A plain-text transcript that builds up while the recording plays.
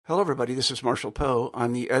Hello, everybody. This is Marshall Poe.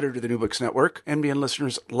 I'm the editor of the New Books Network. NBN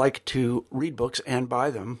listeners like to read books and buy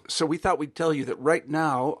them. So we thought we'd tell you that right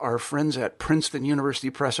now, our friends at Princeton University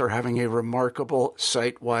Press are having a remarkable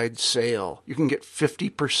site-wide sale. You can get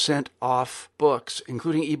 50% off books,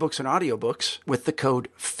 including ebooks and audiobooks, with the code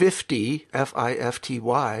 50,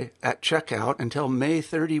 F-I-F-T-Y, at checkout until May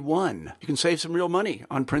 31. You can save some real money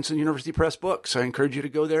on Princeton University Press books. I encourage you to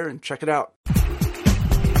go there and check it out.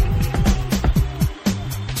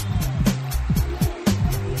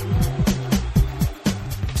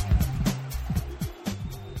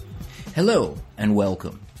 Hello, and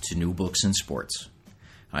welcome to New Books in Sports.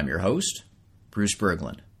 I'm your host, Bruce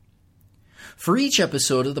Berglund. For each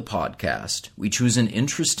episode of the podcast, we choose an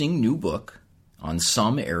interesting new book on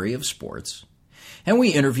some area of sports, and we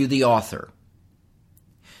interview the author.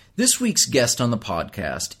 This week's guest on the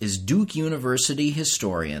podcast is Duke University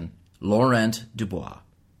historian Laurent Dubois.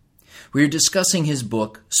 We are discussing his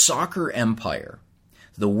book, Soccer Empire,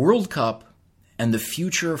 The World Cup and the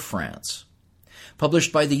Future of France,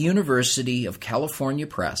 published by the University of California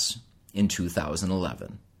Press in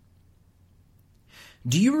 2011.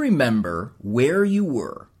 Do you remember where you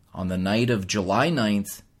were on the night of July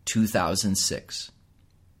 9th, 2006?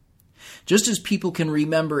 Just as people can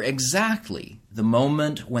remember exactly the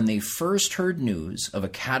moment when they first heard news of a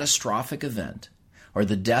catastrophic event or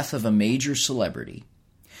the death of a major celebrity,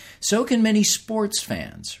 so can many sports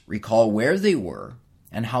fans recall where they were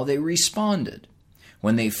and how they responded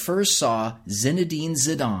when they first saw Zinedine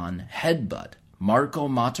Zidane headbutt Marco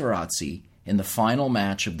Materazzi in the final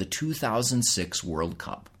match of the 2006 World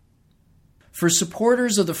Cup. For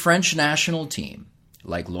supporters of the French national team,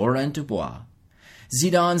 like Laurent Dubois,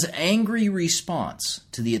 Zidane's angry response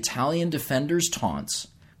to the Italian defender's taunts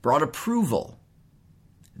brought approval,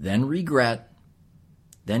 then regret,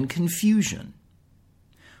 then confusion.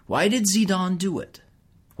 Why did Zidane do it?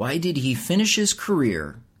 Why did he finish his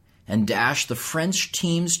career and dash the French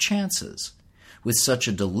team's chances with such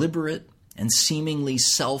a deliberate and seemingly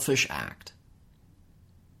selfish act?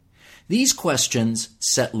 These questions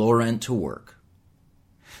set Laurent to work.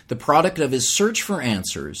 The product of his search for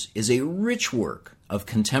answers is a rich work of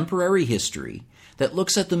contemporary history that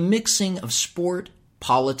looks at the mixing of sport,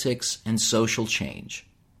 politics, and social change.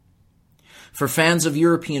 For fans of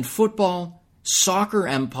European football, Soccer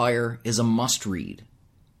Empire is a must-read.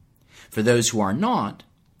 For those who are not,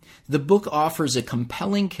 the book offers a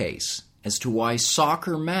compelling case as to why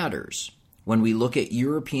soccer matters when we look at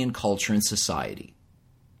European culture and society.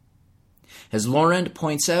 As Laurent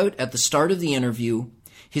points out at the start of the interview,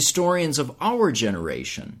 historians of our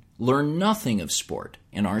generation learn nothing of sport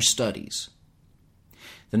in our studies.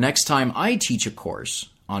 The next time I teach a course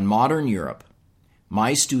on modern Europe,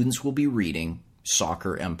 my students will be reading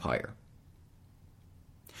Soccer Empire.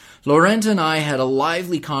 Laurent and I had a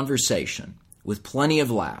lively conversation with plenty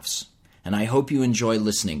of laughs, and I hope you enjoy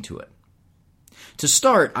listening to it. To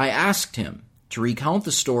start, I asked him to recount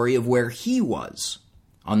the story of where he was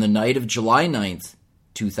on the night of July 9th,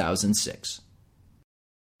 2006.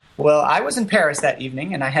 Well, I was in Paris that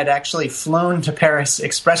evening, and I had actually flown to Paris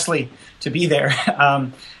expressly to be there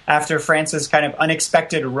after France's kind of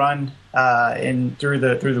unexpected run through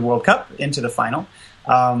the World Cup into the final.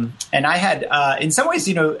 And I had, in some ways,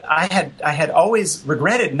 I had always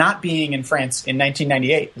regretted not being in France in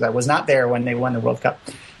 1998 because I was not there when they won the World Cup.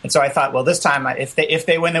 And so I thought, well, this time, if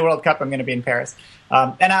they win the World Cup, I'm going to be in Paris.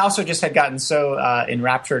 And I also just had gotten so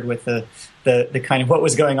enraptured with the kind of what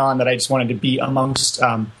was going on that I just wanted to be amongst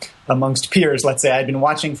peers. Let's say I'd been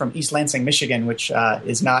watching from East Lansing, Michigan, which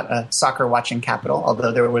is not a soccer watching capital,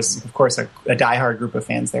 although there was, of course, a diehard group of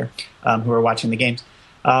fans there who were watching the games.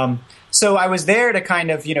 So I was there to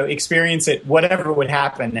kind of, experience it, whatever would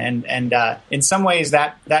happen. And in some ways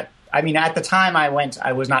at the time I went,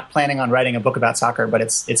 I was not planning on writing a book about soccer, but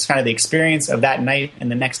it's kind of the experience of that night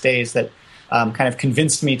and the next days that kind of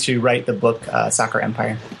convinced me to write the book, Soccer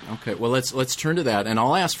Empire. Okay. Well, let's turn to that. And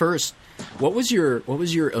I'll ask first, what was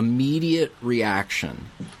your immediate reaction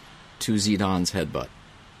to Zidane's headbutt?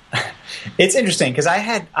 It's interesting because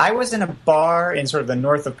I was in a bar in sort of the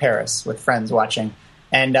north of Paris with friends watching.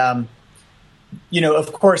 And, of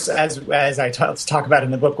course, as I talk about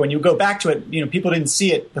in the book, when you go back to it, people didn't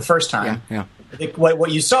see it the first time. Yeah. I think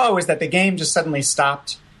what you saw was that the game just suddenly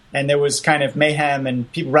stopped and there was kind of mayhem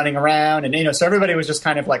and people running around. And, so everybody was just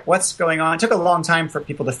kind of like, what's going on? It took a long time for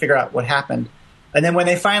people to figure out what happened. And then when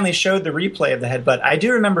they finally showed the replay of the headbutt, I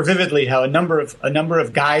do remember vividly how a number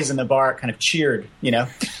of guys in the bar kind of cheered,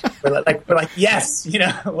 we're like, yes,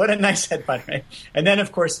 what a nice headbutt, right? And then,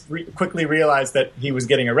 of course, quickly realized that he was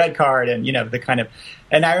getting a red card, and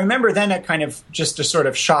and I remember then a kind of just a sort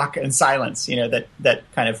of shock and silence, that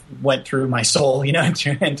kind of went through my soul,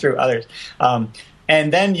 and through others.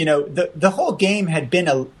 And then, the whole game had been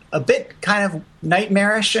a bit kind of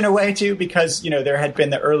nightmarish in a way too, because there had been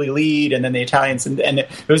the early lead, and then the Italians, and there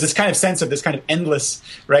was this kind of sense of this kind of endless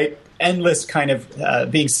kind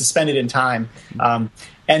of being suspended in time,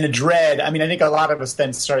 and the dread. I mean, I think a lot of us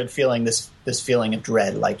then started feeling this feeling of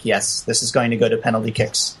dread, like, yes, this is going to go to penalty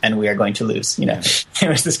kicks, and we are going to lose. It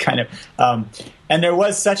was this kind of, and there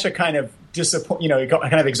was such a kind of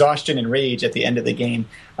kind of exhaustion and rage at the end of the game,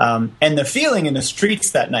 and the feeling in the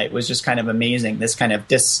streets that night was just kind of amazing. This kind of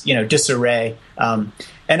disarray, and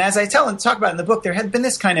as I talk about in the book, there had been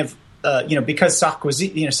this kind of because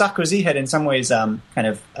Sarkozy had in some ways kind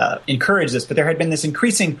of encouraged this, but there had been this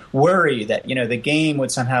increasing worry that the game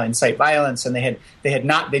would somehow incite violence, and they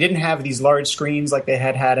didn't have these large screens like they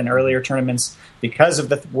had in earlier tournaments because of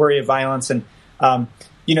the worry of violence, and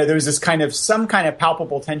there was this some kind of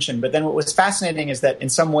palpable tension. But then what was fascinating is that in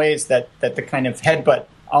some ways that the kind of headbutt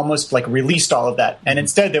almost like released all of that, and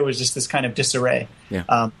instead there was just this kind of disarray.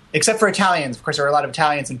 Yeah. Except for Italians, of course, there were a lot of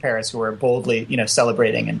Italians in Paris who were boldly,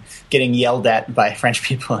 celebrating and getting yelled at by French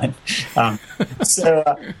people, and so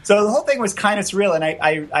the whole thing was kind of surreal. And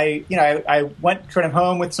I went kind of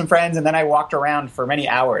home with some friends, and then I walked around for many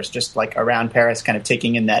hours, just like around Paris, kind of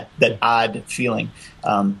taking in that odd feeling.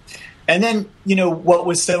 And then, what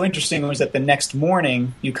was so interesting was that the next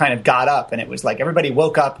morning you kind of got up, and it was like everybody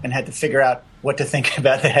woke up and had to figure out what to think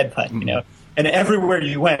about the headbutt, And everywhere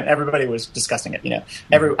you went, everybody was discussing it,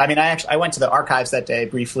 I went to the archives that day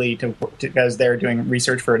briefly because they were doing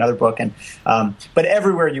research for another book, and but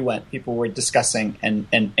everywhere you went, people were discussing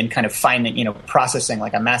and kind of finding, processing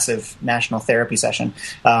like a massive national therapy session.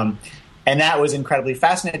 And that was incredibly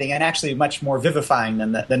fascinating, and actually much more vivifying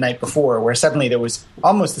than the night before, where suddenly there was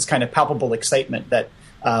almost this kind of palpable excitement that,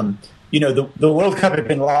 the World Cup had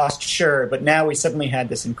been lost, sure, but now we suddenly had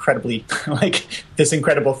this incredibly, this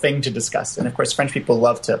incredible thing to discuss. And of course, French people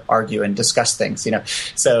love to argue and discuss things,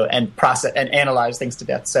 and process and analyze things to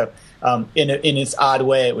death. So in its odd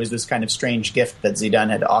way, it was this kind of strange gift that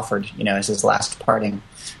Zidane had offered, as his last parting.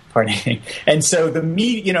 And so the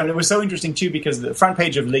media, it was so interesting too, because the front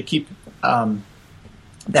page of L'Equipe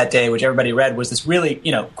that day, which everybody read, was this really,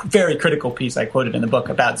 very critical piece I quoted in the book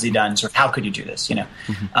about Zidane, sort of how could you do this,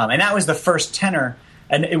 Mm-hmm. And that was the first tenor.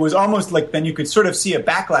 And it was almost like then you could sort of see a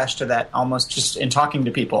backlash to that almost just in talking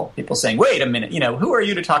to people saying, wait a minute, who are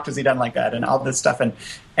you to talk to Zidane like that, and all this stuff,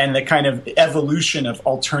 and the kind of evolution of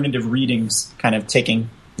alternative readings kind of taking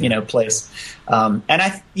place. And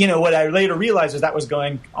what I later realized was that was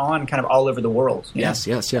going on kind of all over the world. Yes.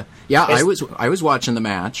 I was watching the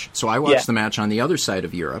match. So I watched the match on the other side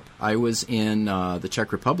of Europe. I was in the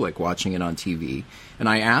Czech Republic watching it on TV, and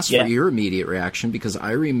I asked for your immediate reaction, because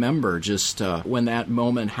I remember just when that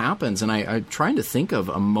moment happens, and I'm trying to think of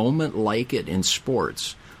a moment like it in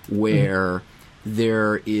sports where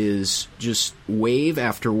there is just wave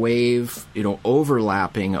after wave,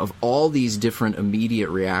 overlapping of all these different immediate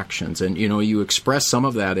reactions, and you express some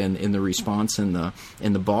of that in the response in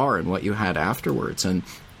the bar and what you had afterwards. And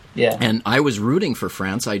I was rooting for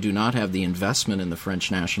France. I do not have the investment in the French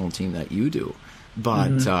national team that you do,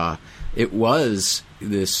 but it was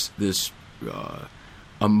this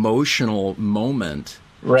emotional moment,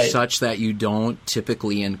 such that you don't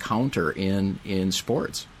typically encounter in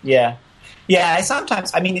sports. Yeah. Yeah,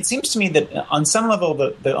 it seems to me that on some level,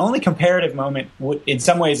 the only comparative moment in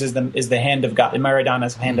some ways is the hand of God,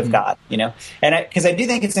 Maradona's hand of God, and because I do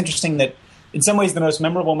think it's interesting that in some ways the most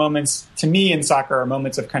memorable moments to me in soccer are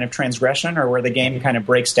moments of kind of transgression, or where the game kind of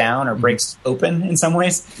breaks down or breaks open in some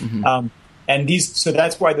ways. So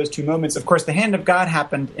that's why those two moments, of course, the hand of God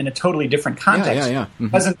happened in a totally different context.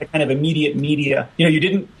 It wasn't the kind of immediate media, you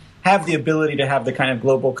didn't have the ability to have the kind of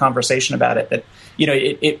global conversation about it that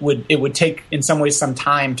it would take in some ways some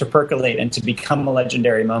time to percolate and to become a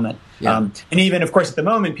legendary moment. And even, of course, at the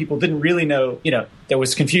moment, people didn't really know, there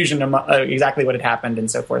was confusion exactly what had happened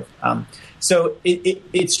and so forth. So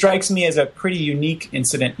it strikes me as a pretty unique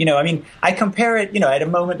incident. I compare it, at a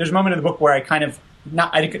moment, there's a moment in the book where I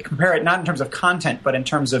could compare it not in terms of content, but in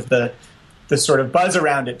terms of the sort of buzz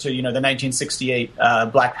around it to, the 1968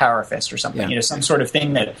 Black Power Fist or something, some sort of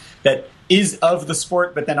thing that is of the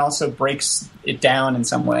sport, but then also breaks it down in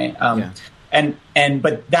some way.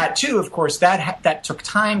 But that too, of course, that took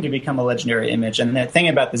time to become a legendary image. And the thing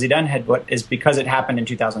about the Zidane headbutt is because it happened in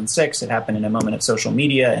 2006, it happened in a moment of social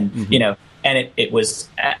media, and and it was,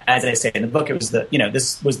 as I say in the book, it was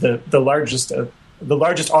this was the largest the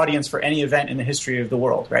largest audience for any event in the history of the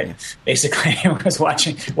world, right? Yeah. Basically, it was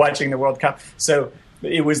watching the World Cup. So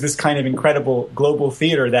it was this kind of incredible global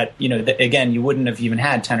theater that, again, you wouldn't have even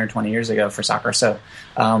had 10 or 20 years ago for soccer. So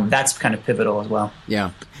that's kind of pivotal as well.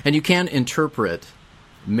 Yeah. And you can't interpret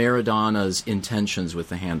Maradona's intentions with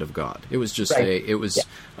the hand of God. It was just a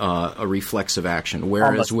reflexive action.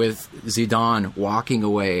 Whereas with Zidane walking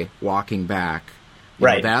away, walking back,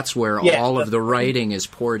 that's where all of the writing is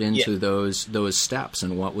poured into those steps.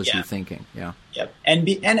 And what was he thinking? Yeah. Yep. And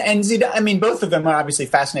Zidane, I mean, both of them are obviously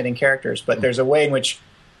fascinating characters, but there's a way in which,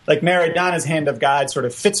 like, Maradona's hand of God sort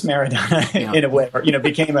of fits Maradona in a way, or,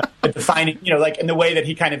 became a defining, like in the way that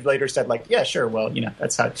he kind of later said, like, yeah, sure, well,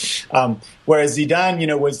 that's how. Whereas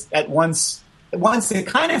Zidane, was at once it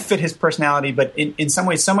kind of fit his personality, but in some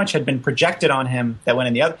ways, so much had been projected on him that went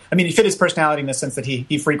in the other. I mean, he fit his personality in the sense that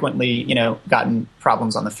he frequently, gotten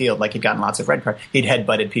problems on the field, like he'd gotten lots of red cards. He'd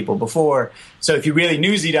headbutted people before. So if you really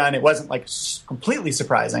knew Zidane, it wasn't like completely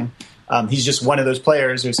surprising. He's just one of those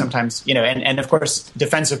players who sometimes, and of course,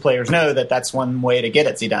 defensive players know that that's one way to get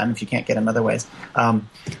at Zidane if you can't get him other ways.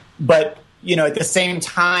 But at the same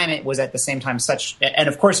time, it was at the same time such, and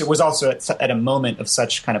of course, it was also at a moment of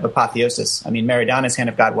such kind of apotheosis. I mean, Maradona's hand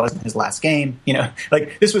of God wasn't his last game.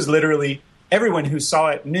 Like this was literally, everyone who saw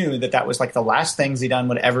it knew that was like the last thing Zidane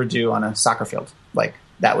would ever do on a soccer field. Like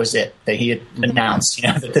that was it, that he had announced,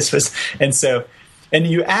 that this was, and so. And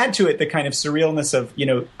you add to it the kind of surrealness of,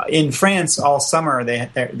 in France all summer,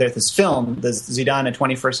 there's this film, the Zidane, a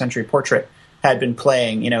 21st Century Portrait, had been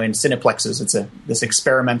playing, in Cineplexes. It's this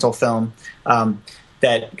experimental film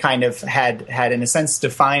that kind of had in a sense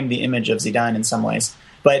defined the image of Zidane in some ways.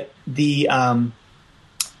 But the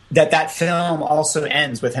that film also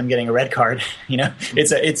ends with him getting a red card.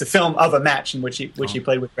 It's a film of a match in which he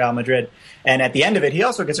played with Real Madrid, and at the end of it, he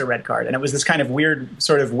also gets a red card. And it was this kind of weird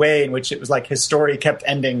sort of way in which it was like his story kept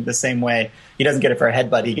ending the same way. He doesn't get it for a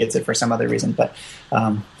headbutt; he gets it for some other reason. But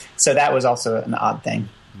so that was also an odd thing.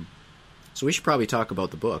 So we should probably talk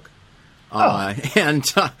about the book. But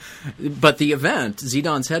the event,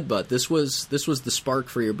 Zidane's headbutt, this was the spark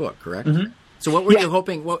for your book, correct? Mm-hmm. So what were you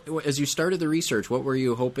hoping, as you started the research, what were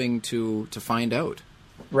you hoping to find out?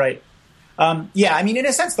 Right. I mean, in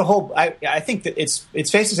a sense, the whole, I think that it's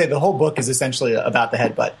safe to say the whole book is essentially about the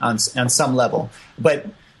headbutt on some level. But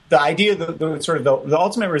the idea, the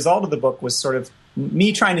ultimate result of the book was sort of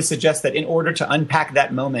me trying to suggest that in order to unpack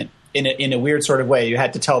that moment in a weird sort of way, you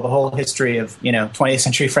had to tell the whole history of, 20th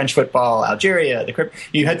century French football, Algeria,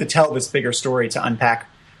 you had to tell this bigger story to unpack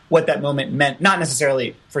what that moment meant, not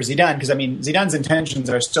necessarily for Zidane, because, I mean, Zidane's intentions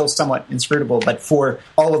are still somewhat inscrutable, but for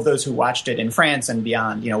all of those who watched it in France and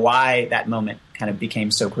beyond, why that moment kind of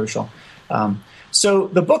became so crucial. So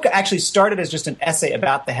the book actually started as just an essay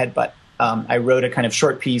about the headbutt. I wrote a kind of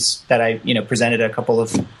short piece that I, presented at a couple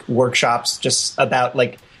of workshops just about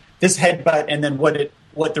like this headbutt and then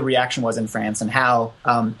what the reaction was in France and how.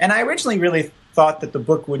 And I originally really thought that the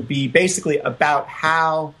book would be basically about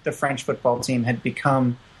how the French football team had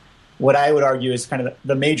become what I would argue is kind of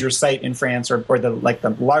the major site in France, or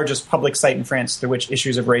the largest public site in France through which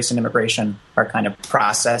issues of race and immigration are kind of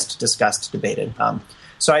processed, discussed, debated.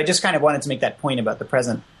 So I just kind of wanted to make that point about the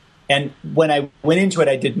present. And when I went into it,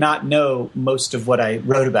 I did not know most of what I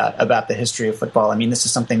wrote about the history of football. I mean, this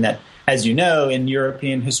is something that, as you know, in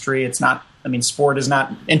European history, it's not, I mean, sport is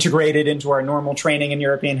not integrated into our normal training in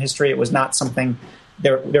European history. It was not something,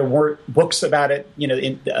 there weren't books about it,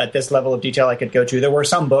 at this level of detail I could go to. There were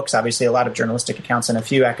some books, obviously a lot of journalistic accounts and a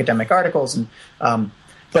few academic articles. And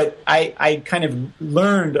but I kind of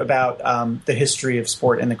learned about the history of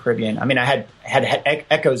sport in the Caribbean. I mean, I had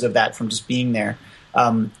echoes of that from just being there.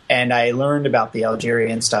 And I learned about the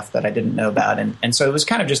Algerian stuff that I didn't know about. And so it was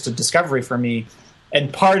kind of just a discovery for me.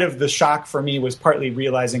 And part of the shock for me was partly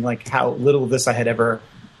realizing like how little of this I had ever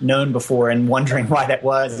known before and wondering why that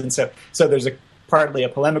was. And so there's partly a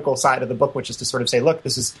polemical side of the book, which is to sort of say, look,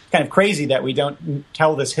 this is kind of crazy that we don't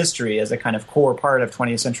tell this history as a kind of core part of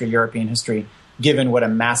 20th century European history, given what a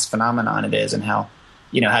mass phenomenon it is and how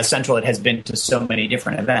central it has been to so many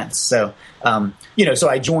different events. So, so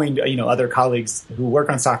I joined, other colleagues who work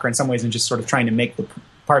on soccer in some ways and just sort of trying to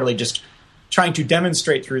partly just trying to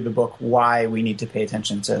demonstrate through the book why we need to pay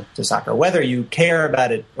attention to soccer, whether you care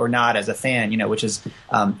about it or not as a fan, which is,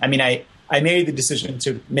 I made the decision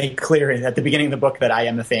to make clear at the beginning of the book that I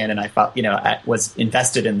am a fan and I felt, I was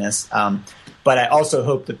invested in this. But I also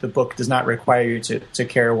hope that the book does not require you to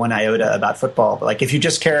care one iota about football. But like if you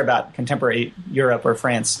just care about contemporary Europe or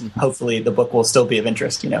France, hopefully the book will still be of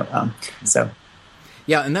interest, So.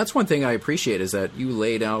 Yeah, and that's one thing I appreciate is that you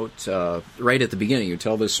laid out right at the beginning. You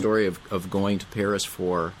tell this story of going to Paris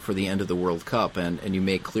for the end of the World Cup, and you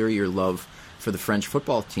make clear your love for the French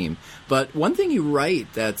football team. But one thing you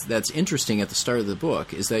write that's interesting at the start of the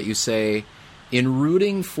book is that you say, in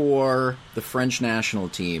rooting for the French national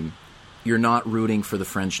team, you're not rooting for the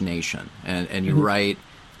French nation. And you write,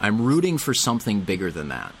 I'm rooting for something bigger than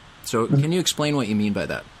that. So can you explain what you mean by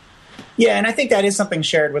that? Yeah, and I think that is something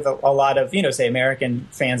shared with a lot of, say, American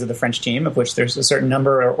fans of the French team, of which there's a certain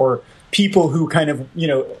number, or people who kind of,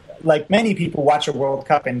 like many people watch a World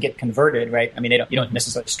Cup and get converted, right? I mean, you don't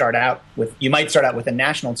necessarily start out with, you might start out with a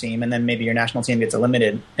national team, and then maybe your national team gets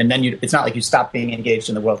eliminated, and then it's not like you stop being engaged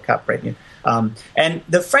in the World Cup, right? And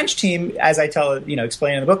the French team, as I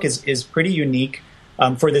explain in the book, is pretty unique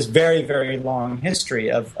for this very, very long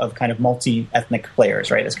history of kind of multi-ethnic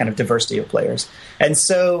players, right? This kind of diversity of players. And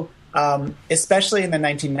so, especially in the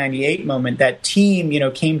 1998 moment, that team,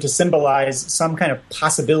 came to symbolize some kind of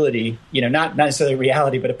possibility, not necessarily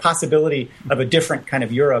reality, but a possibility of a different kind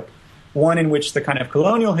of Europe, one in which the kind of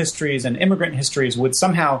colonial histories and immigrant histories would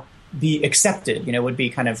somehow be accepted, would be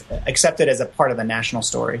kind of accepted as a part of the national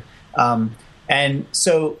story. And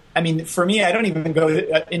so, I mean, for me, I don't even go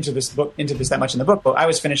into this that much in the book, but I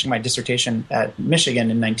was finishing my dissertation at Michigan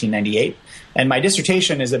in 1998. And my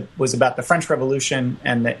dissertation was about the French Revolution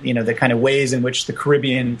and the kind of ways in which the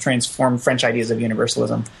Caribbean transformed French ideas of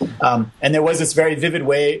universalism. And there was this very vivid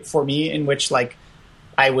way for me in which, like,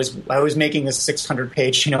 I was making this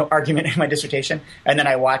 600-page argument in my dissertation, and then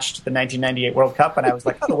I watched the 1998 World Cup, and I was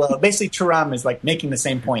like, oh well, basically Thuram is like making the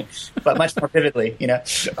same point, but much more vividly,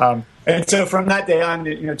 And so from that day on,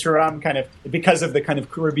 Thuram kind of, because of the kind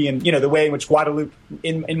of Caribbean, the way in which Guadeloupe,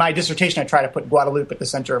 in my dissertation, I try to put Guadeloupe at the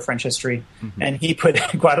center of French history, and he put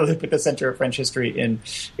Guadeloupe at the center of French history in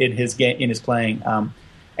his playing,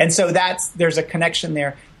 and so there's a connection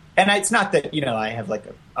there. And it's not that I have like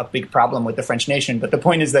a big problem with the French nation, but the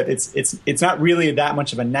point is that it's not really that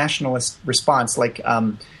much of a nationalist response, like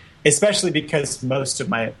especially because most of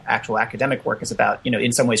my actual academic work is about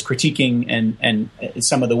in some ways critiquing and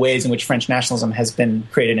some of the ways in which French nationalism has been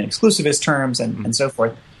created in exclusivist terms and so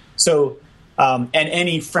forth. So and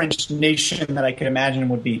any French nation that I could imagine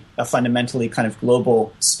would be a fundamentally kind of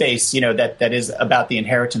global space, that is about the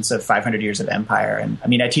inheritance of 500 years of empire. And I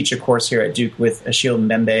mean, I teach a course here at Duke with Achille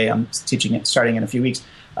Mbembe. I'm teaching it starting in a few weeks,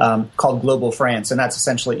 called Global France. And that's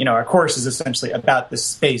essentially, our course is essentially about this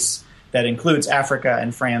space that includes Africa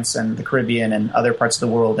and France and the Caribbean and other parts of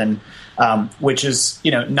the world, and which is,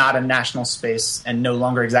 not a national space and no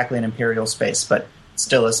longer exactly an imperial space, but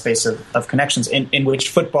still a space of connections in which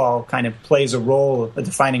football kind of plays a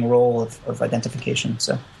defining role of identification.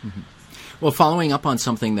 So, Well, following up on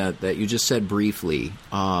something that you just said briefly,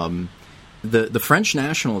 the French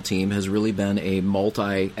national team has really been a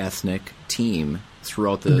multi-ethnic team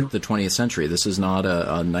throughout the 20th century. This is not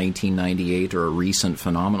a 1998 or a recent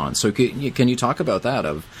phenomenon. So can you talk about that,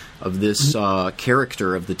 of this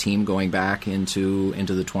character of the team going back into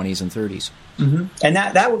the 20s and 30s? Mm-hmm. And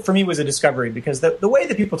that for me was a discovery, because the way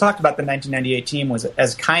that people talked about the 1998 team was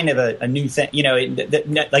as kind of a new thing.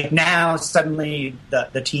 Like now suddenly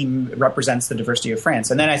the team represents the diversity of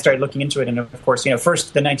France. And then I started looking into it, and of course,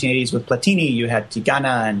 first the 1980s with Platini, you had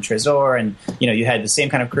Tigana and Trésor, and you had the same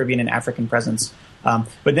kind of Caribbean and African presence.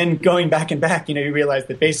 But then going back, you realize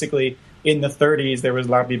that basically in the 30s there was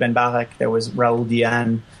Larbi Benbarek, there was Raoul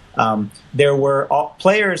Diane. There were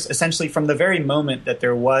players essentially from the very moment that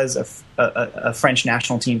there was a French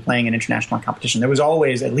national team playing an international competition. There was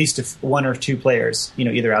always at least one or two players,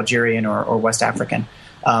 either Algerian or West African,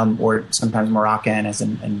 or sometimes Moroccan, as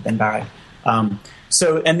in Benbarek.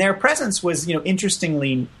 And their presence was,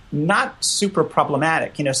 interestingly, not super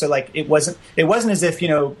problematic. So like it wasn't as if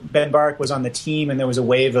Benbarek was on the team and there was a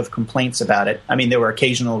wave of complaints about it. I mean, there were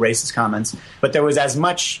occasional racist comments, but there was as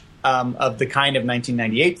much of the kind of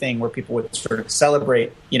 1998 thing where people would sort of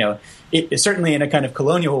celebrate, it certainly in a kind of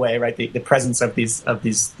colonial way, right? The presence of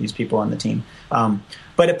these people on the team.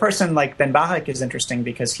 But a person like Benbarek is interesting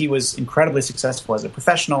because he was incredibly successful as a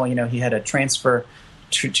professional. He had a transfer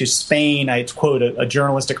to Spain. I quote a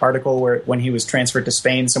journalistic article where when he was transferred to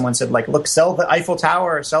Spain, someone said, like, look, sell the Eiffel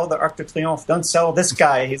Tower, sell the Arc de Triomphe, don't sell this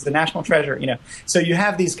guy. He's the national treasure, So you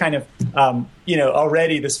have these kind of,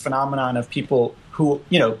 already this phenomenon of people who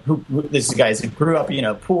these guys who grew up,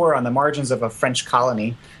 poor on the margins of a French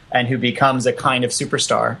colony and who becomes a kind of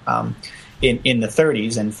superstar in the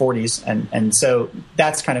 30s and 40s. And so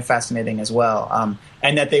that's kind of fascinating as well.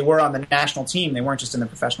 And that they were on the national team. They weren't just in the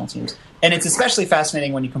professional teams. And it's especially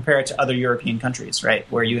fascinating when you compare it to other European countries, right,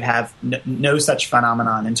 where you have no such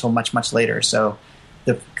phenomenon until much, much later. So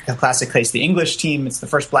the classic case, the English team, it's the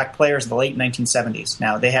first black players in the late 1970s.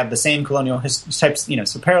 Now, they have the same colonial types,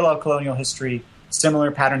 so parallel colonial history,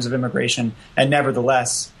 similar patterns of immigration, and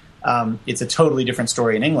nevertheless, it's a totally different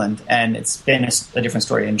story in England, and it's been a different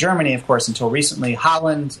story in Germany, of course, until recently.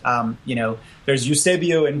 Holland, there's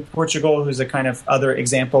Eusebio in Portugal, who's a kind of other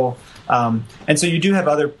example, and so you do have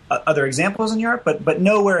other examples in Europe, but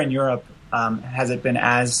nowhere in Europe has it been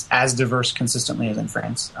as diverse consistently as in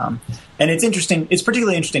France. And it's interesting. It's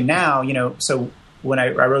particularly interesting now. So when I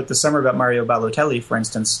wrote this summer about Mario Balotelli, for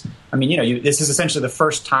instance, I mean, this is essentially the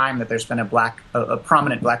first time that there's been a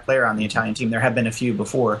prominent black player on the Italian team. There have been a few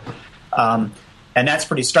before, and that's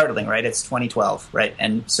pretty startling, right? It's 2012, right?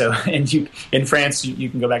 And so, in France, you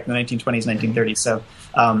can go back to the 1920s, 1930s. So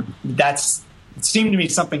it seemed to me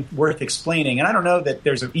something worth explaining, and I don't know that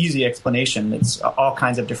there's an easy explanation. It's all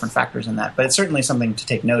kinds of different factors in that, but it's certainly something to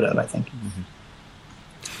take note of, I think. Mm-hmm.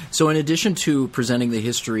 So in addition to presenting the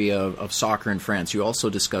history of soccer in France, you also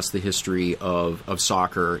discuss the history of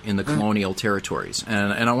soccer in the colonial territories.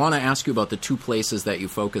 And I want to ask you about the two places that you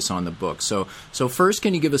focus on the book. So first,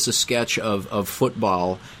 can you give us a sketch of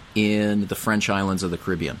football in the French islands of the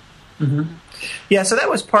Caribbean? Mm-hmm. Yeah, so that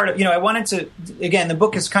was part of, I wanted to, again, the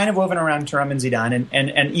book is kind of woven around Thuram and Zidane,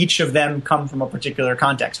 and each of them come from a particular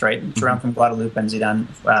context, right? Mm-hmm. Thuram from Guadeloupe and Zidane,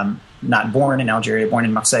 not born in Algeria, born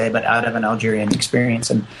in Marseille, but out of an Algerian experience.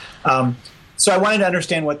 And so I wanted to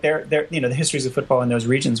understand what their the histories of football in those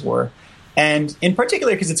regions were. And in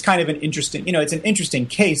particular, because it's kind of an interesting, it's an interesting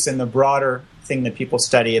case in the broader thing that people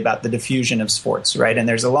study about the diffusion of sports, right? And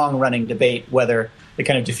there's a long-running debate whether the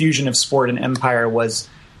kind of diffusion of sport and empire was,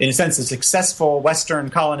 in a sense, a successful Western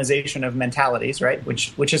colonization of mentalities, right?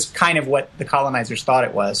 Which is kind of what the colonizers thought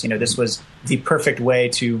it was. This was the perfect way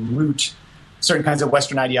to root certain kinds of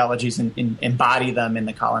Western ideologies and embody them in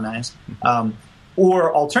the colonized.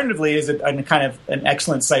 Or alternatively, is it a kind of an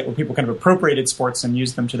excellent site where people kind of appropriated sports and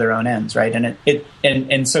used them to their own ends, right?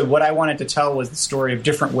 And so what I wanted to tell was the story of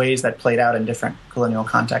different ways that played out in different colonial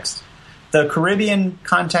contexts. The Caribbean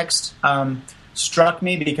context struck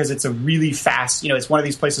me because it's a really fast, it's one of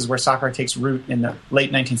these places where soccer takes root in the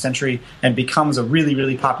late 19th century and becomes a really,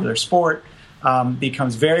 really popular sport,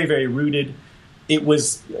 becomes very, very rooted. It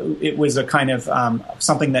was a kind of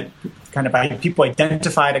something that kind of people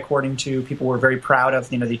identified according to. People were very proud of,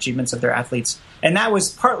 the achievements of their athletes, and that was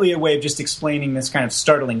partly a way of just explaining this kind of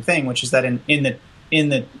startling thing, which is that in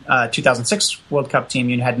the 2006 World Cup team,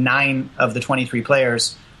 you had 9 of the 23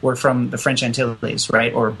 players were from the French Antilles,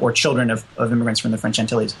 right, or children of immigrants from the French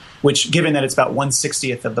Antilles, which, given that it's about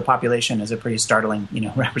 1/60th of the population, is a pretty startling,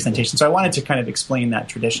 representation. So I wanted to kind of explain that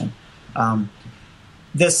tradition.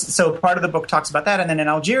 So part of the book talks about that. And then in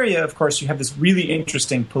Algeria, of course, you have this really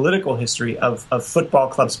interesting political history of football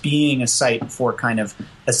clubs being a site for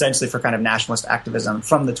essentially for nationalist activism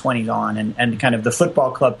from the 20s on, and kind of the football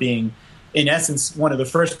club being, in essence, one of the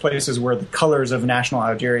first places where the colors of national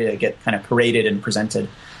Algeria get kind of paraded and presented.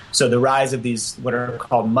 So the rise of these what are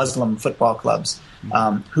called Muslim football clubs,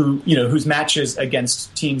 whose matches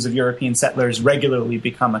against teams of European settlers regularly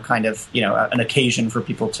become a kind of an occasion for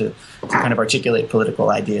people to kind of articulate political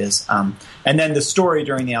ideas. And then the story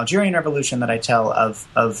during the Algerian Revolution that I tell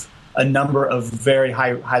of a number of very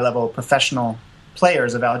high level professional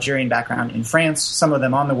players of Algerian background in France, some of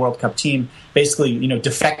them on the World Cup team, basically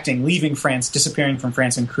defecting, leaving France, disappearing from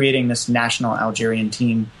France, and creating this national Algerian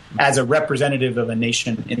team as a representative of a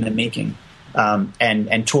nation in the making,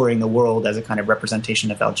 and touring the world as a kind of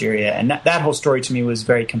representation of Algeria. And that whole story to me was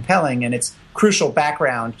very compelling, and it's crucial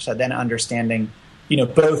background to then understanding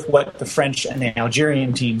both what the French and the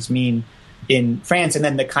Algerian teams mean in France, and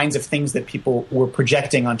then the kinds of things that people were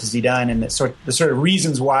projecting onto Zidane, and the sort of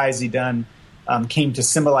reasons why Zidane came to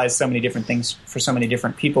symbolize so many different things for so many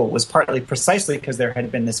different people was partly precisely because there had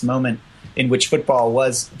been this moment in which football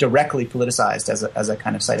was directly politicized as a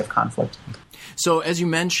kind of site of conflict. So as you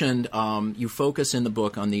mentioned, you focus in the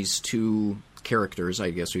book on these two characters,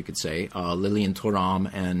 I guess we could say, Lilian Thuram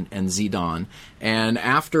and Zidane. And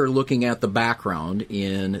after looking at the background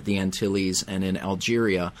in the Antilles and in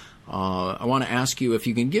Algeria, I want to ask you if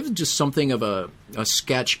you can give just something of a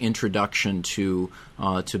sketch introduction to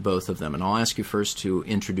both of them. And I'll ask you first to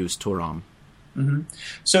introduce Thuram. Mm-hmm.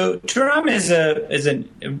 So Thuram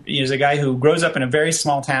is a guy who grows up in a very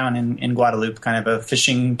small town in Guadeloupe, kind of a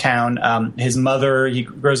fishing town. He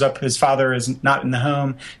grows up, his father is not in the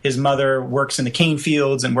home. His mother works in the cane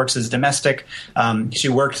fields and works as a domestic. She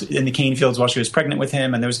worked in the cane fields while she was pregnant with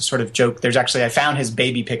him, and there was a sort of joke. I found his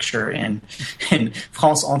baby picture in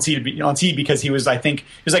France Antilles because he was like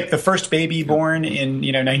the first baby born in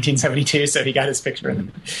 1972, so he got his picture.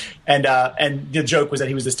 And the joke was that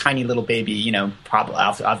he was this tiny little baby,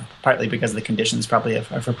 partly because of the conditions probably of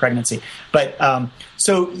her pregnancy. But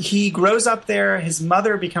so he grows up there. His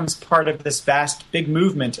mother becomes part of this vast, big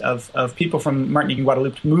movement of people from Martinique and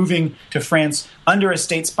Guadeloupe moving to France under a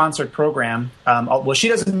state-sponsored program. Well, she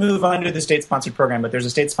doesn't move under the state-sponsored program, but there's a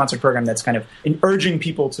state-sponsored program that's kind of urging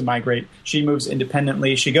people to migrate. She moves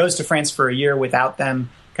independently. She goes to France for a year without them,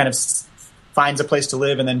 kind of finds a place to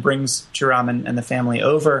live, and then brings Thuram and the family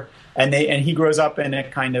over. And he grows up in a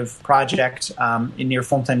kind of project near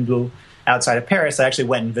Fontainebleau outside of Paris. I actually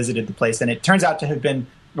went and visited the place, and it turns out to have been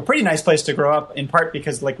a pretty nice place to grow up, in part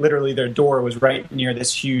because like literally their door was right near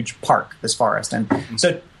this huge park, this forest. And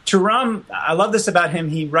so Thuram, I love this about him.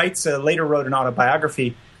 He later wrote an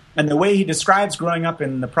autobiography, and the way he describes growing up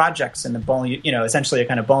in the projects in the banlieue, essentially a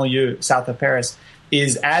kind of banlieue south of Paris,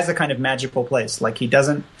 is as a kind of magical place. Like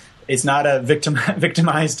it's not a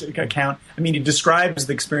victimized account. I mean, he describes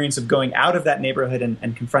the experience of going out of that neighborhood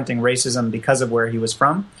and confronting racism because of where he was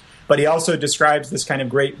from. But he also describes this kind of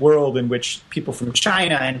great world in which people from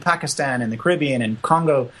China and Pakistan and the Caribbean and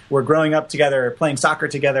Congo were growing up together, playing soccer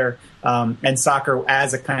together, and soccer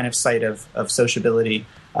as a kind of site of sociability.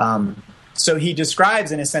 So he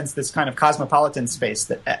describes, in a sense, this kind of cosmopolitan space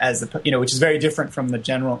that, which is very different from the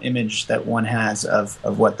general image that one has of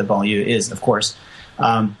what the banlieue is, of course.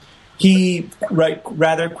 He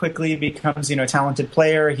rather quickly becomes, a talented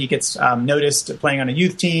player. He gets noticed playing on a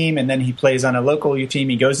youth team, and then he plays on a local youth team.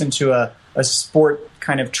 He goes into a sport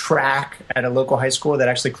kind of track at a local high school that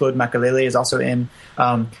actually Claude Makelele is also in,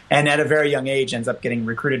 and at a very young age ends up getting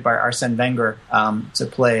recruited by Arsène Wenger to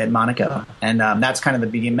play at Monaco. And that's kind of the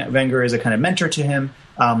beginning. Wenger is a kind of mentor to him,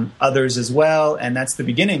 others as well, and that's the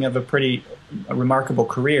beginning of a remarkable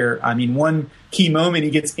career. I mean, one key moment, he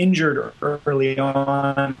gets injured early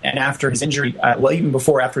on, and after his injury, even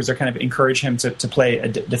before, afterwards, they kind of encourage him to play a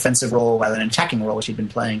defensive role rather than an attacking role, which he'd been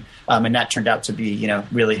playing, and that turned out to be,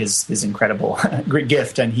 really his incredible great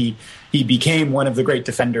gift, and he became one of the great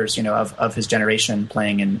defenders, of his generation,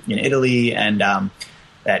 playing in Italy, and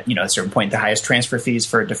at a certain point, the highest transfer fees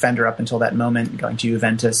for a defender up until that moment, going to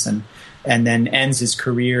Juventus, and then ends his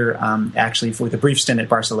career actually with a brief stint at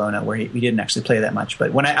Barcelona, where he didn't actually play that much.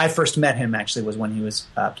 But when I first met him, actually, was when he was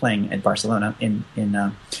playing at Barcelona in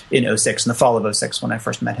 06, in the fall of 06, when I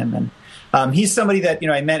first met him. And he's somebody that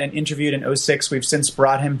I met and interviewed in 06. We've since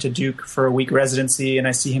brought him to Duke for a week residency, and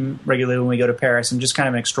I see him regularly when we go to Paris. And just kind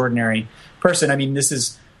of an extraordinary person. I mean, this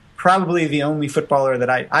is probably the only footballer that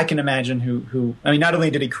I can imagine who not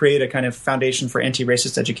only did he create a kind of foundation for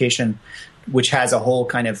anti-racist education, which has a whole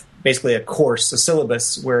kind of basically a course, a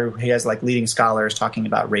syllabus where he has like leading scholars talking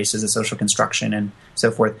about race as a social construction and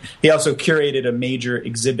so forth. He also curated a major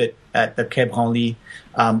exhibit at the Quai Branly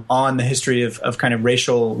on the history of kind of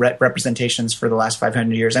racial representations for the last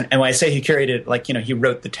 500 years. And when I say he curated, he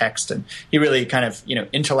wrote the text, and he really kind of,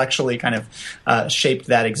 intellectually kind of shaped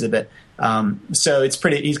that exhibit. So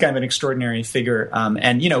he's kind of an extraordinary figure,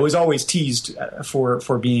 and was always teased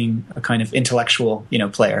for being a kind of intellectual,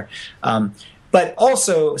 player, but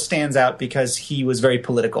also stands out because he was very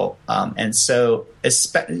political, and so a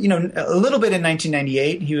little bit in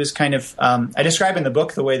 1998 he was kind of. I describe in the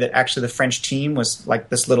book the way that actually the French team was like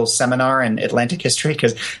this little seminar in Atlantic history,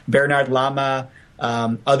 because Bernard Lama.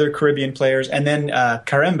 Other Caribbean players, and then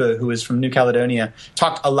Karembe, who is from New Caledonia,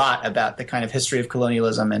 talked a lot about the kind of history of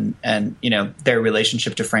colonialism and their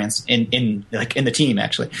relationship to France in the team,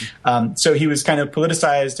 actually. So he was kind of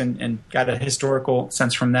politicized and got a historical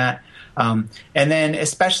sense from that. And then,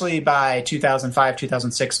 especially by 2005,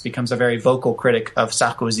 2006, becomes a very vocal critic of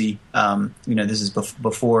Sarkozy. This is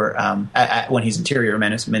before when he's interior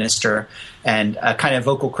minister, and a kind of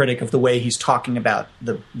vocal critic of the way he's talking about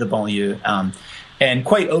the banlieue. And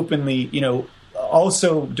quite openly,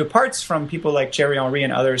 also departs from people like Thierry Henry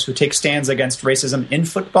and others who take stands against racism in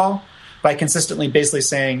football by consistently basically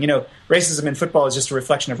saying, racism in football is just a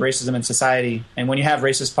reflection of racism in society. And when you have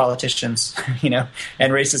racist politicians,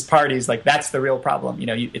 and racist parties, that's the real problem.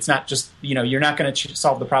 It's not just, you're not going to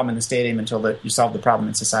solve the problem in the stadium until you solve the problem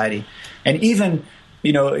in society. And even,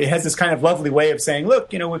 it has this kind of lovely way of saying,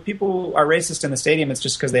 look, when people are racist in the stadium, it's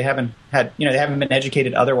just because they haven't been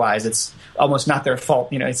educated otherwise. It's almost not their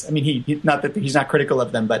fault. Not that he's not critical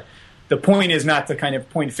of them, but the point is not to kind of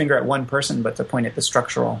point a finger at one person, but to point at the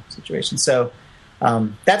structural situation. So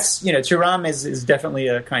that's, Thuram is definitely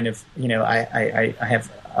a kind of, I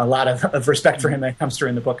have a lot of respect for him that comes through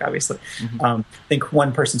in the book, obviously. Mm-hmm. I think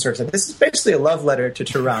one person sort of said, this is basically a love letter to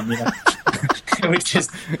Thuram, which is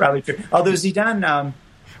probably true. Although Zidane...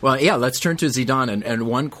 well, yeah, let's turn to Zidane. And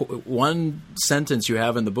one sentence you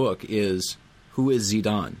have in the book is, who is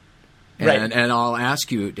Zidane? And, right. And I'll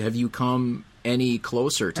ask you, have you come any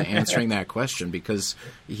closer to answering that question, because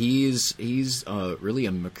he's really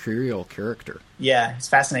a mercurial character. Yeah, it's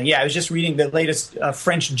fascinating. Yeah, I was just reading the latest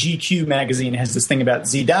French GQ magazine has this thing about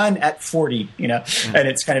Zidane at 40, and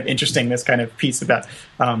it's kind of interesting, this kind of piece about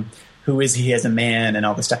who is he as a man and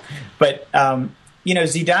all this stuff. But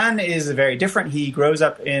Zidane is very different. He grows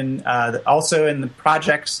up in also in the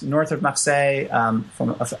projects north of Marseille,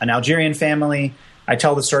 from an Algerian family. I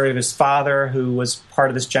tell the story of his father, who was part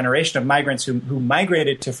of this generation of migrants who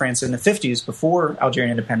migrated to France in the 50s before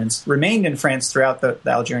Algerian independence, remained in France throughout the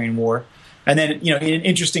Algerian War. And then, in an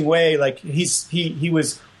interesting way, like he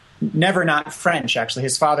was never not French, actually.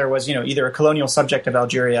 His father was, either a colonial subject of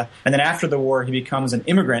Algeria, and then after the war he becomes an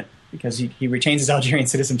immigrant because he retains his Algerian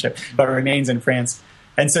citizenship but remains in France.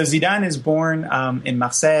 And so Zidane is born in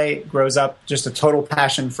Marseille, grows up just a total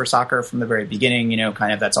passion for soccer from the very beginning,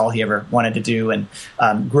 kind of that's all he ever wanted to do, and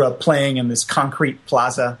grew up playing in this concrete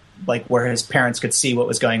plaza, like where his parents could see what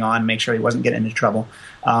was going on, make sure he wasn't getting into trouble.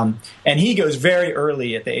 And he goes very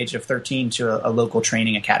early at the age of 13 to a local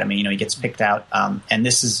training academy. He gets picked out. And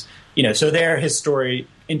this is, so there his story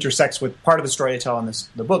intersects with part of the story I tell in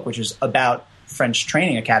the book, which is about French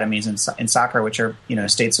training academies in soccer, which are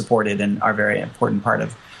state supported and are a very important part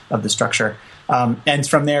of the structure. And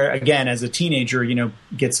from there, again, as a teenager,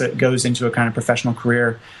 goes into a kind of professional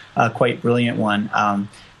career, quite brilliant one.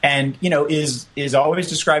 And is always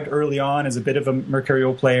described early on as a bit of a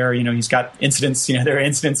mercurial player. He's got incidents. There are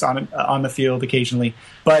incidents on the field occasionally,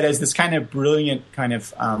 but as this kind of brilliant kind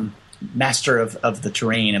of master of the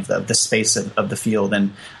terrain, of the space of the field.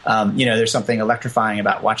 And, there's something electrifying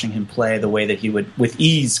about watching him play, the way that he would, with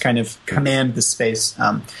ease, kind of command the space.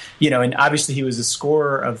 And obviously he was a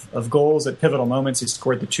scorer of goals at pivotal moments. He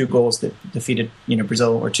scored the 2 goals that defeated,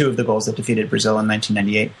 Brazil, or 2 of the goals that defeated Brazil in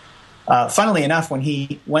 1998. Funnily enough, when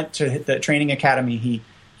he went to the training academy, he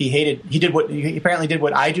apparently did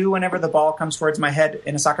what I do whenever the ball comes towards my head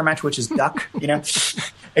in a soccer match, which is duck,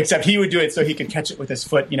 except he would do it so he could catch it with his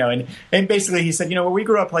foot, and basically he said, where we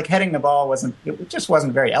grew up, like heading the ball just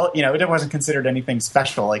wasn't very, it wasn't considered anything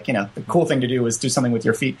special. Like, the cool thing to do was do something with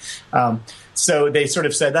your feet. So they sort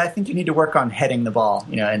of said, I think you need to work on heading the ball,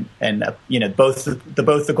 and both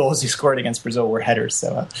the goals he scored against Brazil were headers.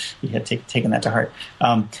 So he had taken that to heart.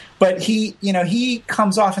 But he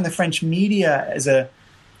comes off in the French media as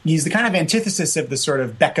he's the kind of antithesis of the sort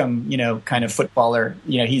of Beckham, kind of footballer.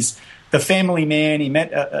 He's the family man. He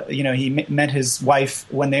met his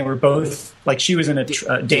wife when they were both, like, she was in a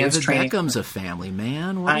dance training. Beckham's a family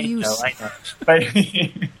man. What are you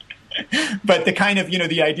saying? But the kind of,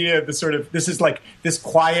 the idea of the sort of, this is like this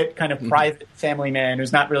quiet kind of private family man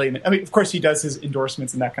who's not really, of course he does his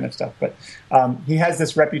endorsements and that kind of stuff, but he has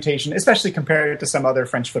this reputation, especially compared to some other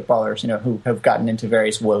French footballers, who have gotten into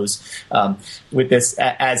various woes with this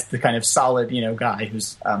as the kind of solid, guy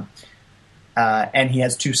who's, and he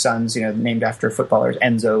has 2 sons, named after footballers.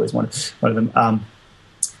 Enzo is one of them.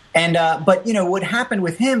 But what happened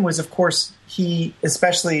with him was, of course, he,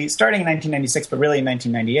 especially starting in 1996, but really in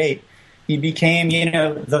 1998, he became,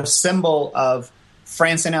 the symbol of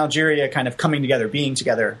France and Algeria kind of coming together, being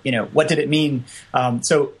together. What did it mean?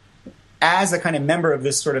 So as a kind of member of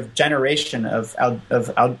this sort of generation of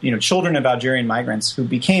children of Algerian migrants who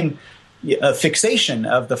became a fixation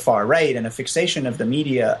of the far right and a fixation of the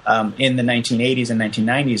media in the 1980s and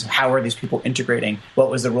 1990s. How are these people integrating?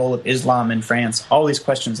 What was the role of Islam in France? All these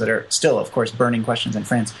questions that are still, of course, burning questions in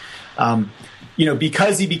France.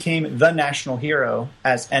 Because he became the national hero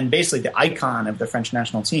and basically the icon of the French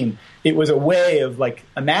national team, it was a way of like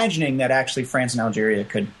imagining that actually France and Algeria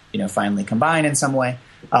could, finally combine in some way.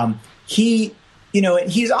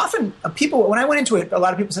 He's often people. When I went into it, a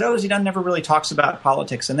lot of people said, "Oh, Zidane never really talks about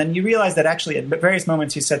politics." And then you realize that actually, at various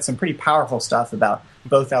moments, he said some pretty powerful stuff about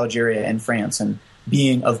both Algeria and France and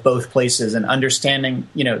being of both places and understanding,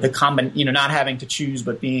 not having to choose,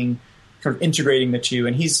 but being sort of integrating the two.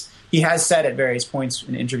 And he has said at various points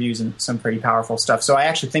in interviews and some pretty powerful stuff. So I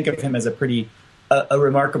actually think of him as a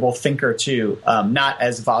remarkable thinker too, not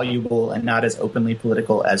as voluble and not as openly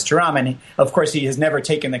political as Thuram. And of course, he has never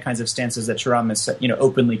taken the kinds of stances that Thuram is,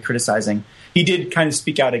 openly criticizing. He did kind of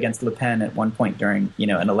speak out against Le Pen at one point during,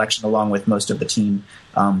 an election, along with most of the team.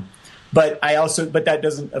 But that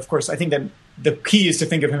doesn't, of course, I think that the key is to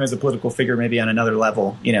think of him as a political figure, maybe on another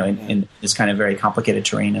level, in this kind of very complicated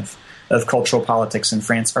terrain of cultural politics in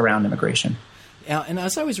France around immigration. Yeah, and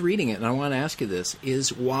as I was reading it, and I want to ask you this,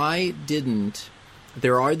 is why didn't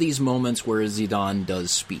there are these moments where Zidane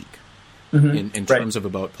does speak in terms of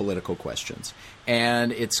about political questions.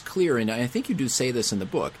 And it's clear, and I think you do say this in the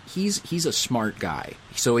book, he's a smart guy.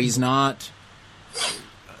 So he's not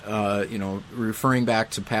referring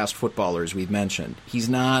back to past footballers we've mentioned, he's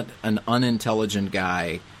not an unintelligent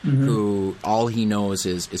guy who all he knows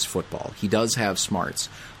is football. He does have smarts.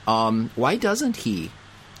 Why doesn't he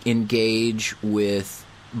engage with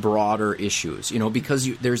broader issues? Because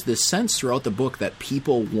there's this sense throughout the book that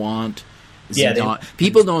people want Zidane.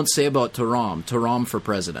 People don't say about Thuram for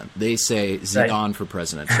president. They say Zidane for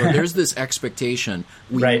president. So there's this expectation.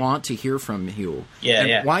 We want to hear from you.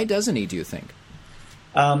 Why doesn't he, do you think?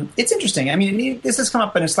 It's interesting. I mean, this has come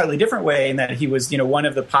up in a slightly different way in that he was, one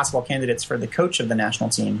of the possible candidates for the coach of the national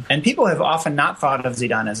team. And people have often not thought of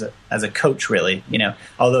Zidane as a coach, really,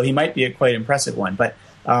 although he might be a quite impressive one. But,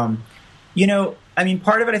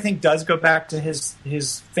 part of it, I think, does go back to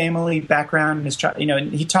his family background.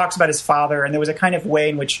 And he talks about his father, and there was a kind of way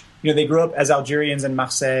in which, they grew up as Algerians in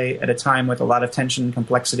Marseille at a time with a lot of tension and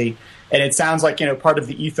complexity. And it sounds like, part of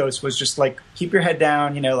the ethos was just like, keep your head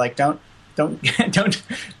down,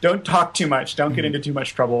 don't talk too much. Don't get into too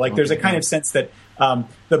much trouble. Like there's a kind of sense that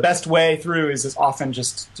the best way through is often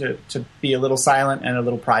just to be a little silent and a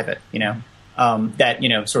little private,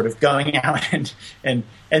 sort of going out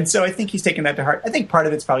and so I think he's taken that to heart. I think part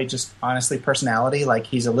of it's probably just honestly personality. Like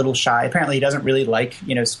he's a little shy. Apparently he doesn't really like,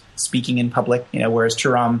 speaking in public, whereas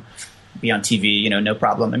Thuram be on TV, no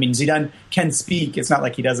problem. I mean, Zidane can speak. It's not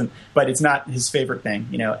like he doesn't, but it's not his favorite thing,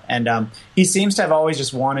 and he seems to have always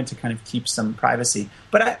just wanted to kind of keep some privacy.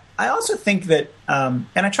 But I also think that, and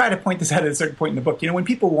I try to point this out at a certain point in the book, when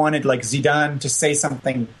people wanted like Zidane to say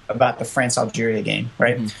something about the France-Algeria game,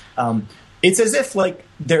 right? It's as if like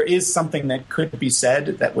there is something that could be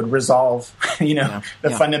said that would resolve,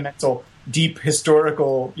 fundamental deep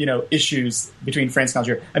historical, issues between France and